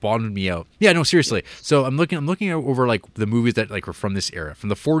bottomed me out. Yeah, no, seriously. So I'm looking over like the movies that like were from this era, from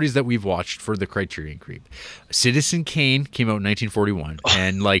the 40s that we've watched for the Criterion Creep. Citizen Kane came out in 1941,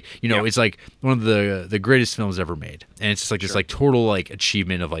 and like, you know, it's like one of the greatest films ever made, and it's just like this like total like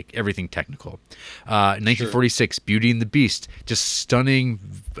achievement of like everything technical. 1946, Beauty and the Beast, just stunning,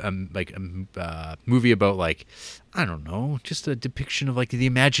 movie about like, I don't know, just a depiction of like the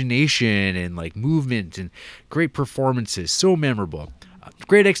imagination and like movement and great performances, so memorable.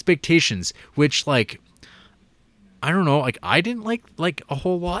 Great Expectations, which like, I don't know, like I didn't like a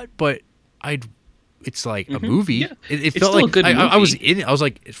whole lot, but it's like a movie. Yeah. It felt like a good movie. I was in it. I was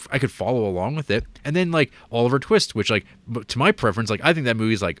like, I could follow along with it. And then like Oliver Twist, which like, to my preference, like I think that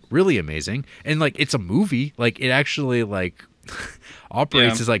movie is like really amazing, and like it's a movie, like it actually like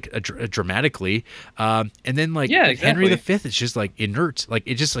operates as like a dramatically, and then like Henry V is just like inert, like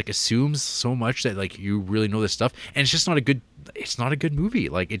it just like assumes so much that like you really know this stuff, and it's not a good movie.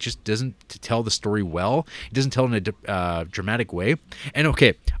 Like it just doesn't tell the story well. It doesn't tell in a dramatic way. And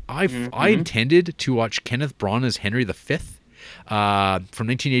okay, I intended to watch Kenneth Branagh as Henry V from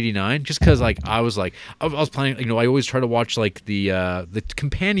 1989, just because like I was planning, you know, I always try to watch like the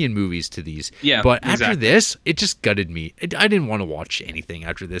companion movies to these, but after this it just gutted me. I didn't want to watch anything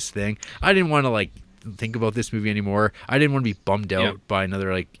after this thing. I didn't want to like think about this movie anymore. I didn't want to be bummed out by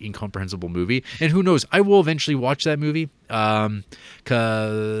another like incomprehensible movie. And who knows, I will eventually watch that movie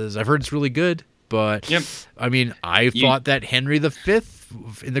because I've heard it's really good. But I mean, I thought that Henry V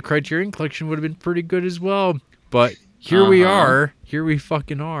in the Criterion Collection would have been pretty good as well, but here we are. Here we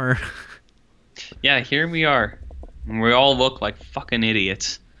fucking are. Yeah, here we are. And we all look like fucking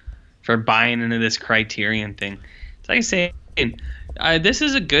idiots for buying into this Criterion thing. It's like saying, this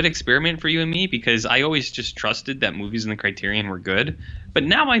is a good experiment for you and me, because I always just trusted that movies in the Criterion were good. But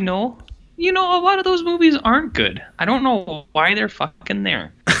now I know, you know, a lot of those movies aren't good. I don't know why they're fucking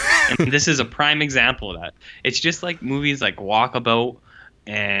there. And this is a prime example of that. It's just like movies like Walkabout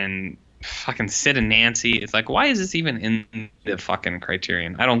and fucking Sid and Nancy. It's like, why is this even in the fucking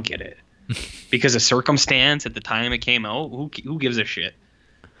Criterion? I don't get it. Because of circumstance at the time it came out? Who gives a shit?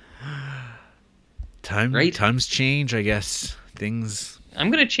 Times change, I guess. Things. I'm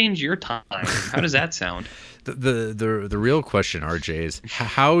gonna change your time. How does that sound? The real question, RJ, is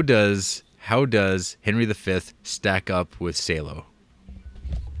how does Henry V stack up with Salo?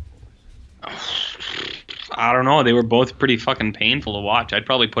 I don't know. They were both pretty fucking painful to watch. I'd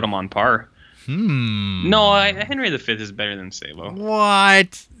probably put them on par. No, Henry V is better than Salo.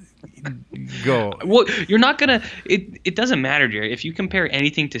 What? Go. Well, you're not gonna. It doesn't matter, Jerry. If you compare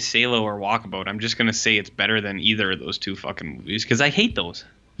anything to Salo or Walkabout, I'm just gonna say it's better than either of those two fucking movies because I hate those.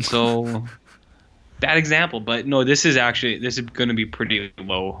 So bad example, but no, this is gonna be pretty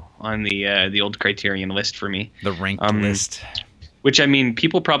low on the old Criterion list for me. The ranked list. Which I mean,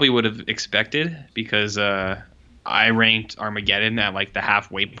 people probably would have expected because I ranked Armageddon at like the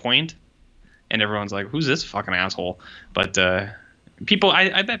halfway point, and everyone's like, "Who's this fucking asshole?" But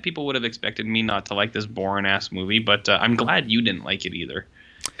I bet people would have expected me not to like this boring ass movie, but I'm glad you didn't like it either,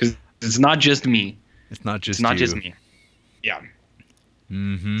 because it's not just me. It's not just me. Yeah.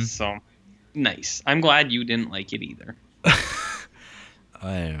 Mm-hmm. So nice. I'm glad you didn't like it either.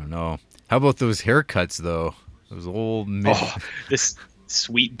 I don't know. How about those haircuts though? Those old this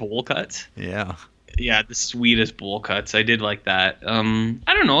sweet bowl cuts. Yeah. Yeah, the sweetest bowl cuts. I did like that. I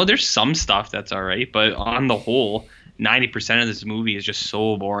don't know. There's some stuff that's all right, but on the whole, 90% of this movie is just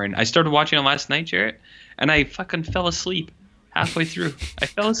so boring. I started watching it last night, Jarrett, and I fucking fell asleep halfway through. I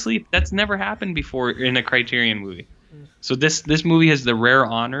fell asleep. That's never happened before in a Criterion movie. So this movie has the rare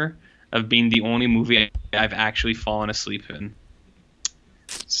honor of being the only movie I've actually fallen asleep in.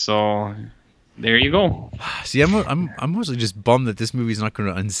 So there you go. See, I'm mostly just bummed that this movie's not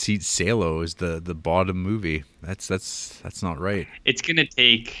going to unseat Salo as the bottom movie. That's not right. It's gonna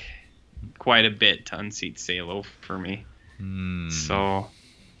take quite a bit to unseat Salo for me. So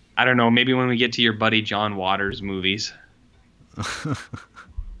I don't know. Maybe when we get to your buddy John Waters movies,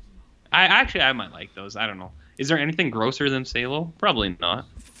 I might like those. I don't know. Is there anything grosser than Salo? Probably not.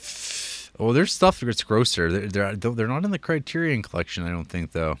 Oh, there's stuff that's grosser. They're not in the Criterion collection, I don't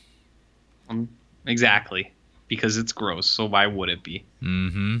think, though. Exactly, because it's gross. So why would it be?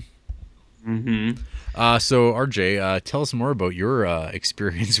 Mm-hmm. So RJ, tell us more about your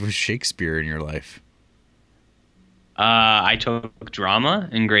experience with Shakespeare in your life. I took drama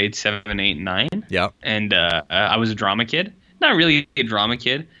in grades 7, 8, and 9. Yeah. And I was a drama kid. Not really a drama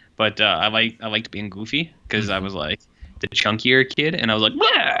kid, but I liked being goofy because I was like the chunkier kid, and I was like,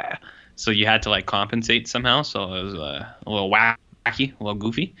 "Wah!" So you had to like compensate somehow. So I was a little wacky, a little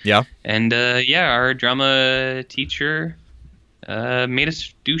goofy. Yeah. And our drama teacher made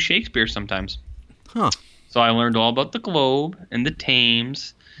us do Shakespeare sometimes. Huh. So I learned all about the Globe and the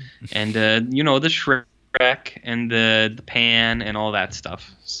Thames, and the Shrek and the Pan and all that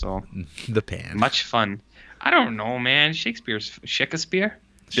stuff. So the Pan. Much fun. I don't know, man. Shakespeare.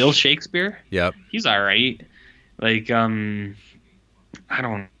 Bill Shakespeare. Yep. He's all right. Like I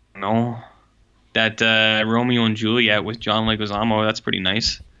don't know. That Romeo and Juliet with John Leguizamo. That's pretty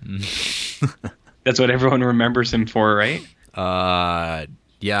nice. That's what everyone remembers him for, right? Yeah,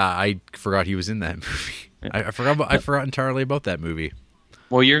 I forgot he was in that movie. I forgot entirely about that movie.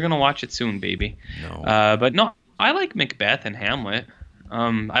 Well, you're gonna watch it soon, baby. No. But no, I like Macbeth and Hamlet.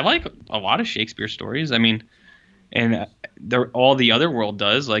 I like a lot of Shakespeare stories. I mean, and all the other world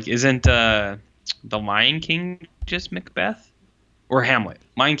does. Like, isn't the Lion King just Macbeth or Hamlet?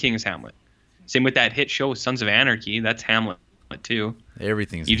 Lion King is Hamlet. Same with that hit show Sons of Anarchy. That's Hamlet too.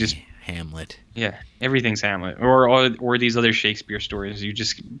 Everything's Hamlet. Yeah, everything's Hamlet. Or these other Shakespeare stories. You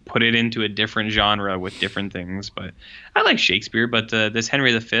just put it into a different genre with different things. But I like Shakespeare, but this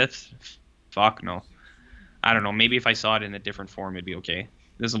Henry V, fuck no. I don't know. Maybe if I saw it in a different form, it'd be okay.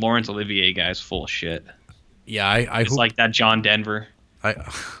 This Laurence Olivier guy is full of shit. Yeah, I it's hope, like that John Denver. I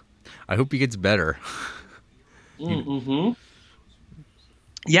hope he gets better. Mm-hmm.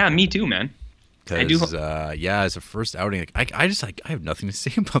 Yeah, me too, man. Because as a first outing, I have nothing to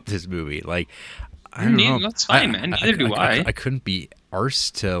say about this movie. Like, I don't know. That's fine, man. Neither do I. I couldn't be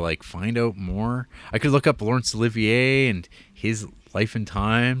arsed to like find out more. I could look up Laurence Olivier and his life and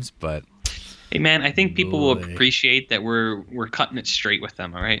times, but hey, man, I think people will appreciate that we're cutting it straight with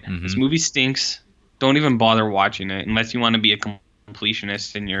them. All right, This movie stinks. Don't even bother watching it unless you want to be a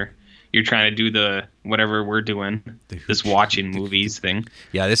completionist and you're trying to do the whatever we're doing, this watching movies thing.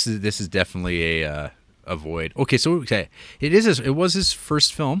 Yeah, this is definitely a void. Okay, so it was his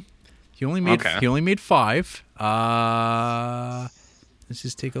first film. He only made 5. Let's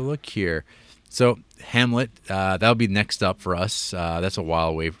just take a look here. So Hamlet, that'll be next up for us. That's a while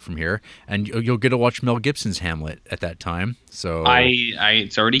away from here, and you'll get to watch Mel Gibson's Hamlet at that time. So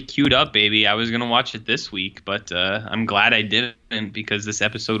it's already queued up, baby. I was gonna watch it this week, but I'm glad I didn't because this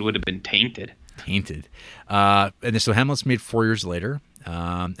episode would have been tainted. And so Hamlet's made 4 years later,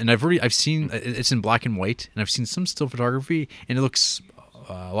 and I've seen it's in black and white, and I've seen some still photography, and it looks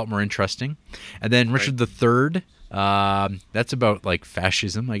a lot more interesting. And then Richard the Third. That's about like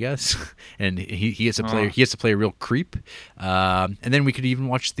fascism, I guess, and he has to play he has to play a real creep. And then we could even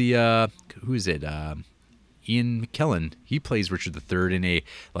watch the who is it? Ian McKellen. He plays Richard III in a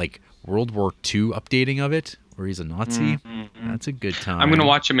like World War II updating of it, where he's a Nazi. That's a good time. I'm gonna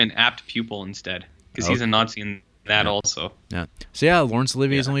watch him in Apt Pupil instead, because he's a Nazi in that also. Yeah. So yeah, Laurence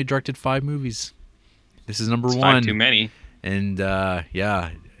Olivier has only directed 5 movies. This is number 1. 5 too many. And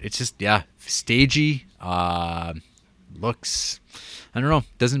it's just stagey. Looks, I don't know,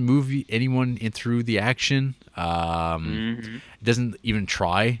 doesn't move anyone in through the action. Doesn't even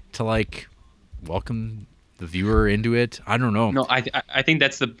try to like welcome the viewer into it. I don't know. No, I think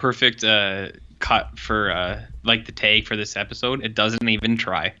that's the perfect cut for like the tag for this episode. It doesn't even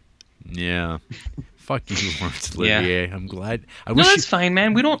try. Yeah. Fuck you, Laurence Olivier. I'm glad. No, that's fine,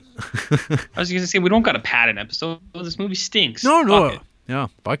 man. We don't. I was gonna say we don't got to pad an episode. This movie stinks. No. Fuck it. Yeah,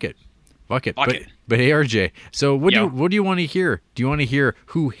 fuck it. Fuck it. But hey, RJ. So what do you want to hear? Do you want to hear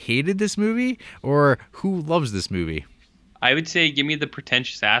who hated this movie or who loves this movie? I would say give me the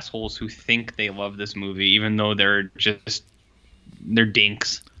pretentious assholes who think they love this movie, even though they're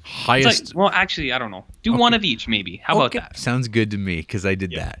dinks. Highest. Like, well, actually, I don't know. Do one of each, maybe. How about that? Sounds good to me because I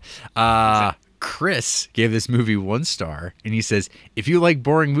did that. Exactly. Chris gave this movie 1 star, and he says, "If you like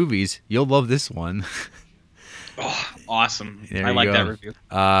boring movies, you'll love this one." Oh, awesome! There I you like go. that review.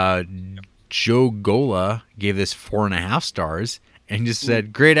 Joe Gola gave this 4.5 stars, and just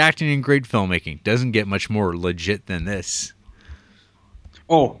said, "Great acting and great filmmaking. Doesn't get much more legit than this."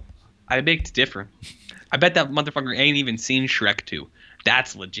 Oh, I beg to differ. I bet that motherfucker ain't even seen Shrek 2.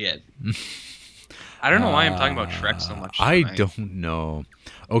 That's legit. I don't know why I'm talking about Shrek so much tonight. I don't know.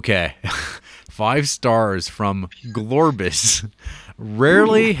 Okay. 5 stars from Glorbus.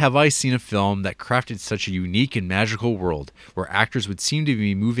 Rarely have I seen a film that crafted such a unique and magical world, where actors would seem to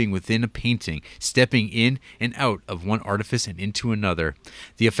be moving within a painting, stepping in and out of one artifice and into another.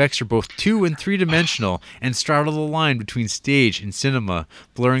 The effects are both 2- and 3-dimensional and straddle the line between stage and cinema,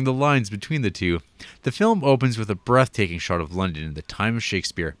 blurring the lines between the two. The film opens with a breathtaking shot of London in the time of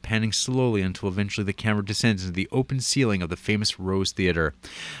Shakespeare, panning slowly until eventually the camera descends into the open ceiling of the famous Rose Theatre.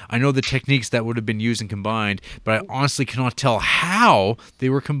 I know the techniques that would have been used and combined, but I honestly cannot tell how they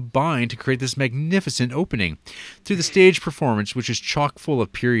were combined to create this magnificent opening. Through the stage performance, which is chock full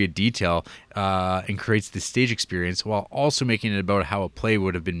of period detail and creates the stage experience, while also making it about how a play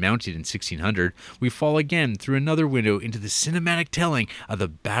would have been mounted in 1600, we fall again through another window into the cinematic telling of the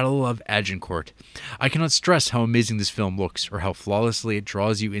Battle of Agincourt. I cannot stress how amazing this film looks, or how flawlessly it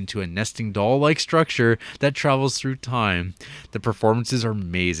draws you into a nesting doll-like structure that travels through time. The performances are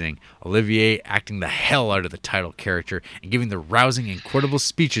amazing. Olivier acting the hell out of the title character and giving the rousing and quotable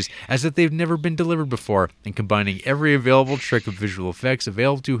speeches as if they've never been delivered before, and combining every available trick of visual effects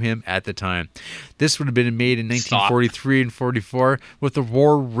available to him at the time. This would have been made in 1943 and 44 with the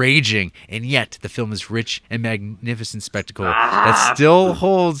war raging, and yet the film is rich and magnificent spectacle that still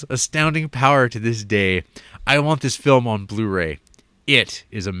holds astounding power to this day. I want this film on Blu-ray. It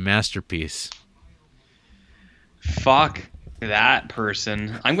is a masterpiece. Fuck that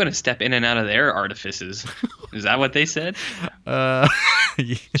person. I'm going to step in and out of their artifices. Is that what they said?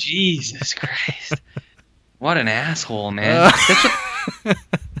 Jesus Christ. What an asshole, man.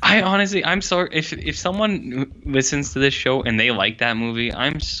 I'm sorry. If someone listens to this show and they like that movie,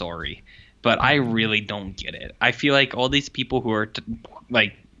 I'm sorry. But I really don't get it. I feel like all these people who are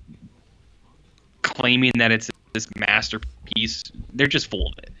claiming that it's this masterpiece, they're just full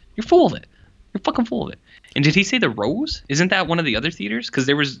of it. You're full of it. You're fucking full of it. And did he say the Rose? Isn't that one of the other theaters? Because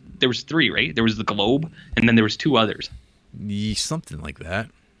there was 3, right? There was the Globe, and then there was 2 others. Something like that.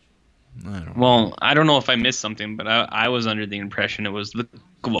 I don't know if I missed something, but I was under the impression it was the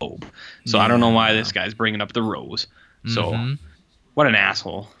Globe. So I don't know why this guy's bringing up the Rose. So, what an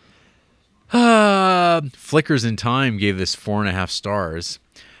asshole. Flickers in Time gave this 4.5 stars.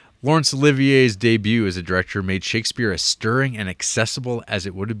 Laurence Olivier's debut as a director made Shakespeare as stirring and accessible as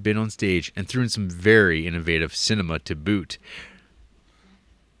it would have been on stage, and threw in some very innovative cinema to boot.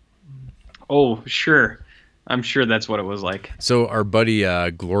 Oh, sure. I'm sure that's what it was like. So our buddy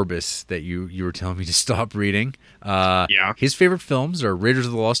Glorbus that you were telling me to stop reading, his favorite films are Raiders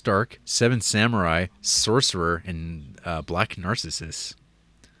of the Lost Ark, Seven Samurai, Sorcerer, and Black Narcissus.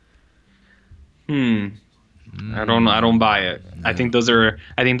 I don't buy it. No. I think those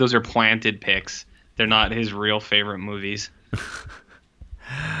are planted picks. They're not his real favorite movies.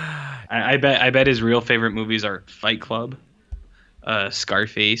 I bet his real favorite movies are Fight Club,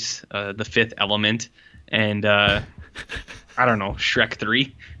 Scarface, The Fifth Element, and I don't know, Shrek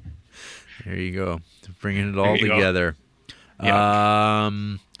 3. There you go. Bringing it all together. Yeah.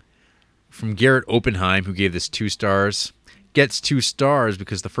 from Garrett Oppenheim, who gave this 2 stars. Gets 2 stars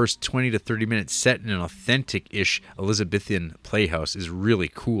because the first 20 to 30 minutes set in an authentic-ish Elizabethan playhouse is really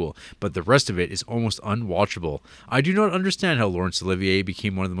cool, but the rest of it is almost unwatchable. I do not understand how Laurence Olivier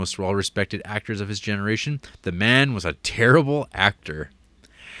became one of the most well-respected actors of his generation. The man was a terrible actor.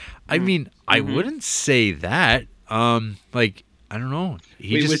 I mean, I wouldn't say that. Like, I don't know.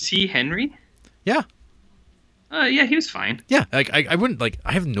 Was he Henry? Yeah. Yeah, he was fine. Yeah, like I wouldn't like.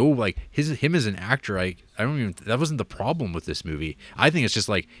 I have no like him as an actor. I don't even. That wasn't the problem with this movie. I think it's just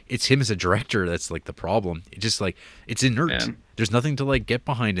like it's him as a director that's like the problem. It's just like it's inert. Yeah. There's nothing to like get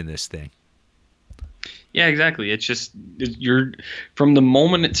behind in this thing. Yeah, exactly. It's just you're from the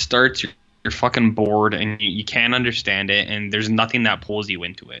moment it starts, you're fucking bored and you can't understand it, and there's nothing that pulls you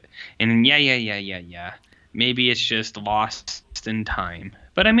into it. And yeah. Maybe it's just lost in time.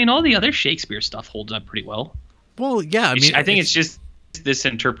 But I mean, all the other Shakespeare stuff holds up pretty well. Well, yeah. I mean, I think it's just this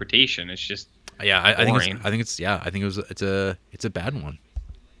interpretation. It's just I think boring. it's a bad one.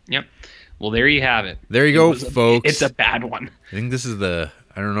 Yep. Well, there you have it. There you go, folks. It's a bad one. I think this is I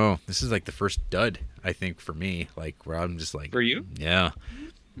don't know. This is like the first dud. I think for me, like where I'm just like. For you? Yeah.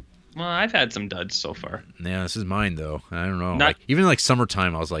 Well, I've had some duds so far. Yeah, this is mine though. I don't know. Like even like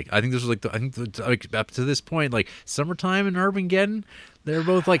Summertime, I was like, I think this was like like up to this point, like Summertime and Armageddon, they're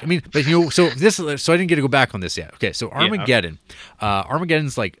both like. I mean, but so I didn't get to go back on this yet. Okay, so Armageddon,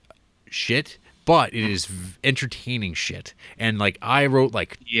 Armageddon's like shit, but it is entertaining shit. And like I wrote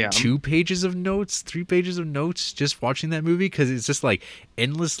like 2 pages of notes, 3 pages of notes just watching that movie because it's just like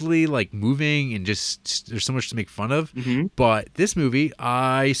endlessly like moving and just there's so much to make fun of. Mm-hmm. But this movie,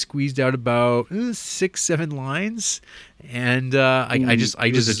 I squeezed out about 6-7 lines, and I just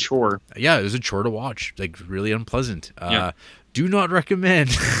it was a chore. Yeah, it was a chore to watch, like really unpleasant. Do not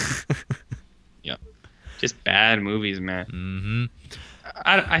recommend. Yeah, just bad movies, man. Mm-hmm.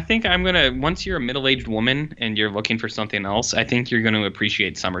 I think I'm gonna once you're a middle-aged woman and you're looking for something else, I think you're gonna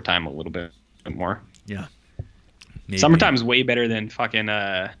appreciate Summertime a little bit more. Yeah, maybe. Summertime's way better than fucking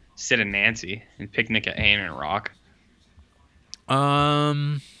Sid and Nancy and Picnic at Hammond Rock.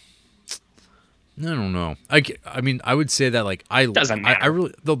 I don't know. I mean, I would say that like Doesn't matter. I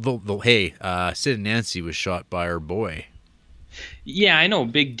really Sid and Nancy was shot by our boy. Yeah, I know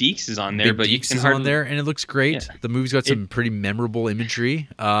Big Deeks is on there, Big but you Deeks can is hardly on there, and it looks great. Yeah. The movie's got some pretty memorable imagery.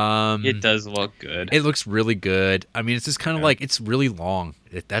 It does look good. It looks really good. I mean, it's just kind of like it's really long.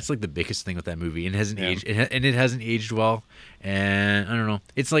 That's like the biggest thing with that movie, and it hasn't aged. And it hasn't aged well. And I don't know.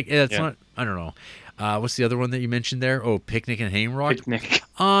 It's like it's not. I don't know. What's the other one that you mentioned there? Oh, Picnic and Hammond Rock. Picnic.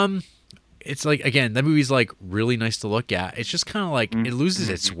 It's like, again, that movie's like really nice to look at. It's just kind of like it loses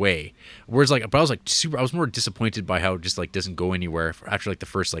its way. Whereas like, but I was like I was more disappointed by how it just like doesn't go anywhere after like the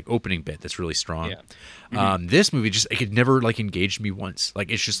first like opening bit that's really strong. Yeah. This movie just it never like engaged me once.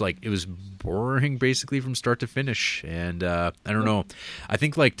 Like it's just like it was boring basically from start to finish. And I don't know. I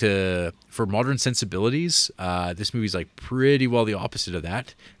think like for modern sensibilities, this movie's like pretty well the opposite of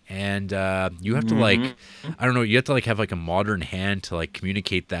that. And you have to like, I don't know, you have to like have like a modern hand to like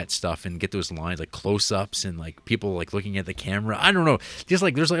communicate that stuff and get those lines like close-ups and like people like looking at the camera. I don't know, just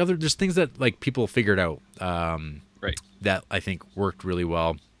like there's things that like people figured out, right? That I think worked really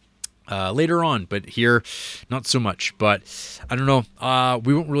well later on, but here not so much. But I don't know,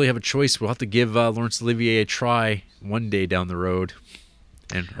 we won't really have a choice. We'll have to give Laurence Olivier a try one day down the road,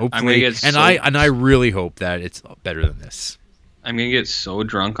 and hopefully, I really hope that it's better than this. I'm going to get so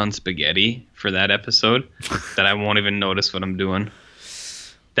drunk on spaghetti for that episode that I won't even notice what I'm doing.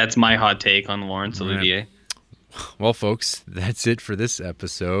 That's my hot take on Laurence Olivier. Well, folks, that's it for this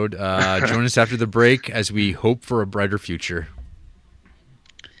episode. Join us after the break as we hope for a brighter future.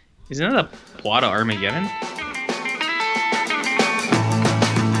 Isn't that a plot of Armageddon?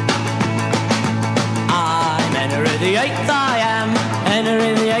 I'm Henry the Eighth, I am.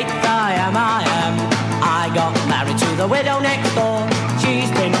 Henry the Eighth, I am. I got married to the widow next door. She's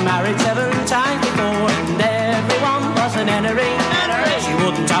been married 7 times before, and everyone was an Henry. She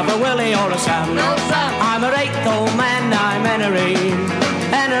wouldn't have a Willie or a Sam. No, Sam. I'm her 8th old man, I'm Henry.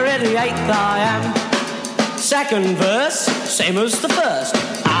 Henry the 8th I am. Second verse, same as the first.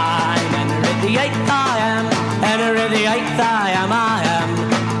 I'm Henry the 8th I am. Henry the 8th I am.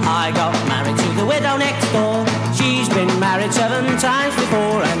 I got married to the widow next door. She's been married 7 times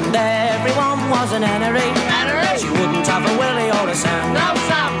before, and everyone was an Henry. She wouldn't have a Willie or a Sam. No,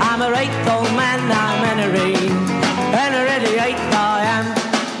 Sam. I'm her 8th old man, I'm Henry. Henry the 8th I am.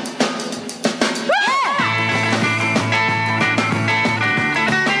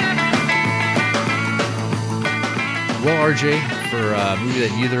 Well, RJ, for a movie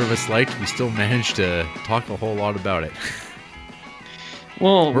that neither of us liked, we still managed to talk a whole lot about it.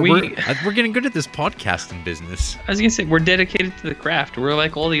 Well, we're getting good at this podcasting business. I was gonna say we're dedicated to the craft. We're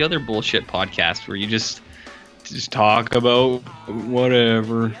like all the other bullshit podcasts where you just talk about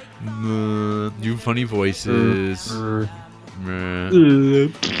whatever. New funny voices.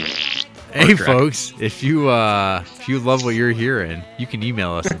 Hey folks, if you love what you're hearing, you can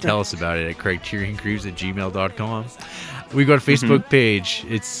email us and tell us about it at craigcheeringcrews@gmail.com. We got a Facebook page.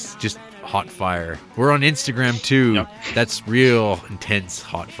 It's just hot fire. We're on Instagram too. Yep. That's real intense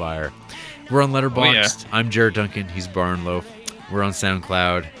hot fire. We're on Letterboxd. I'm Jared Duncan. He's Barn Loaf. We're on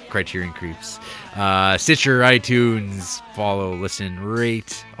SoundCloud. Criterion Creeps. Stitcher, iTunes. Follow, listen,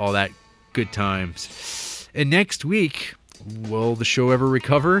 rate, all that good times. And next week, will the show ever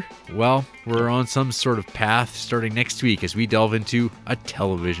recover? Well, we're on some sort of path starting next week as we delve into a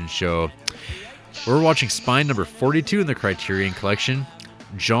television show. We're watching Spine number 42 in the Criterion Collection,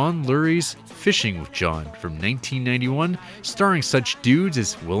 John Lurie's Fishing with John from 1991, starring such dudes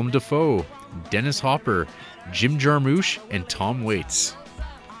as Willem Dafoe, Dennis Hopper, Jim Jarmusch, and Tom Waits.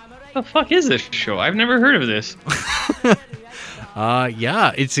 What the fuck is this show? I've never heard of this.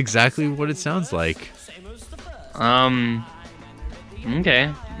 Yeah, it's exactly what it sounds like. Okay.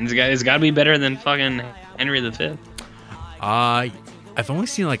 It's got to be better than fucking Henry V. I've only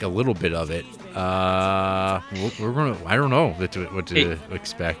seen like a little bit of it. I don't know what to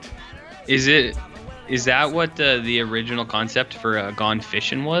expect. Is that what the original concept for Gone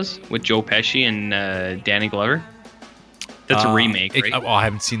Fishing was with Joe Pesci and Danny Glover? That's a remake, right? I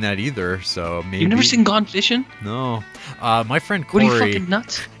haven't seen that either, so maybe. You've never seen Gone Fishing? No. My friend Corey. What are you fucking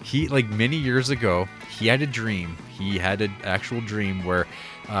nuts? He many years ago, he had a dream. He had an actual dream where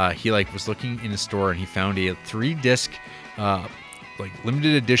he was looking in a store and he found a 3-disc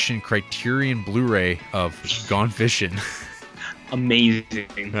limited edition Criterion Blu-ray of Gone Fishing.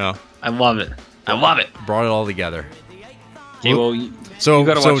 Amazing. Yeah. I love it. Brought it all together. Okay, well, you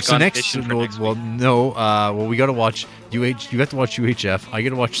gotta watch so Gone next, Fishing for next week. we gotta watch You have to watch UHF. I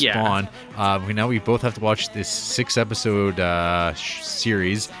gotta watch Spawn. Now we both have to watch this 6-episode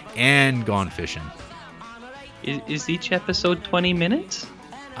series and Gone Fishing. Is each episode 20 minutes?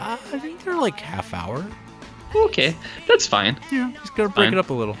 I think they're like half hour. Okay, that's fine. Yeah, just gotta break it up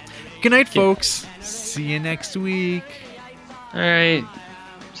a little. Good night, folks. See you next week. All right.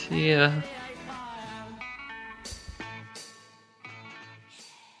 See ya.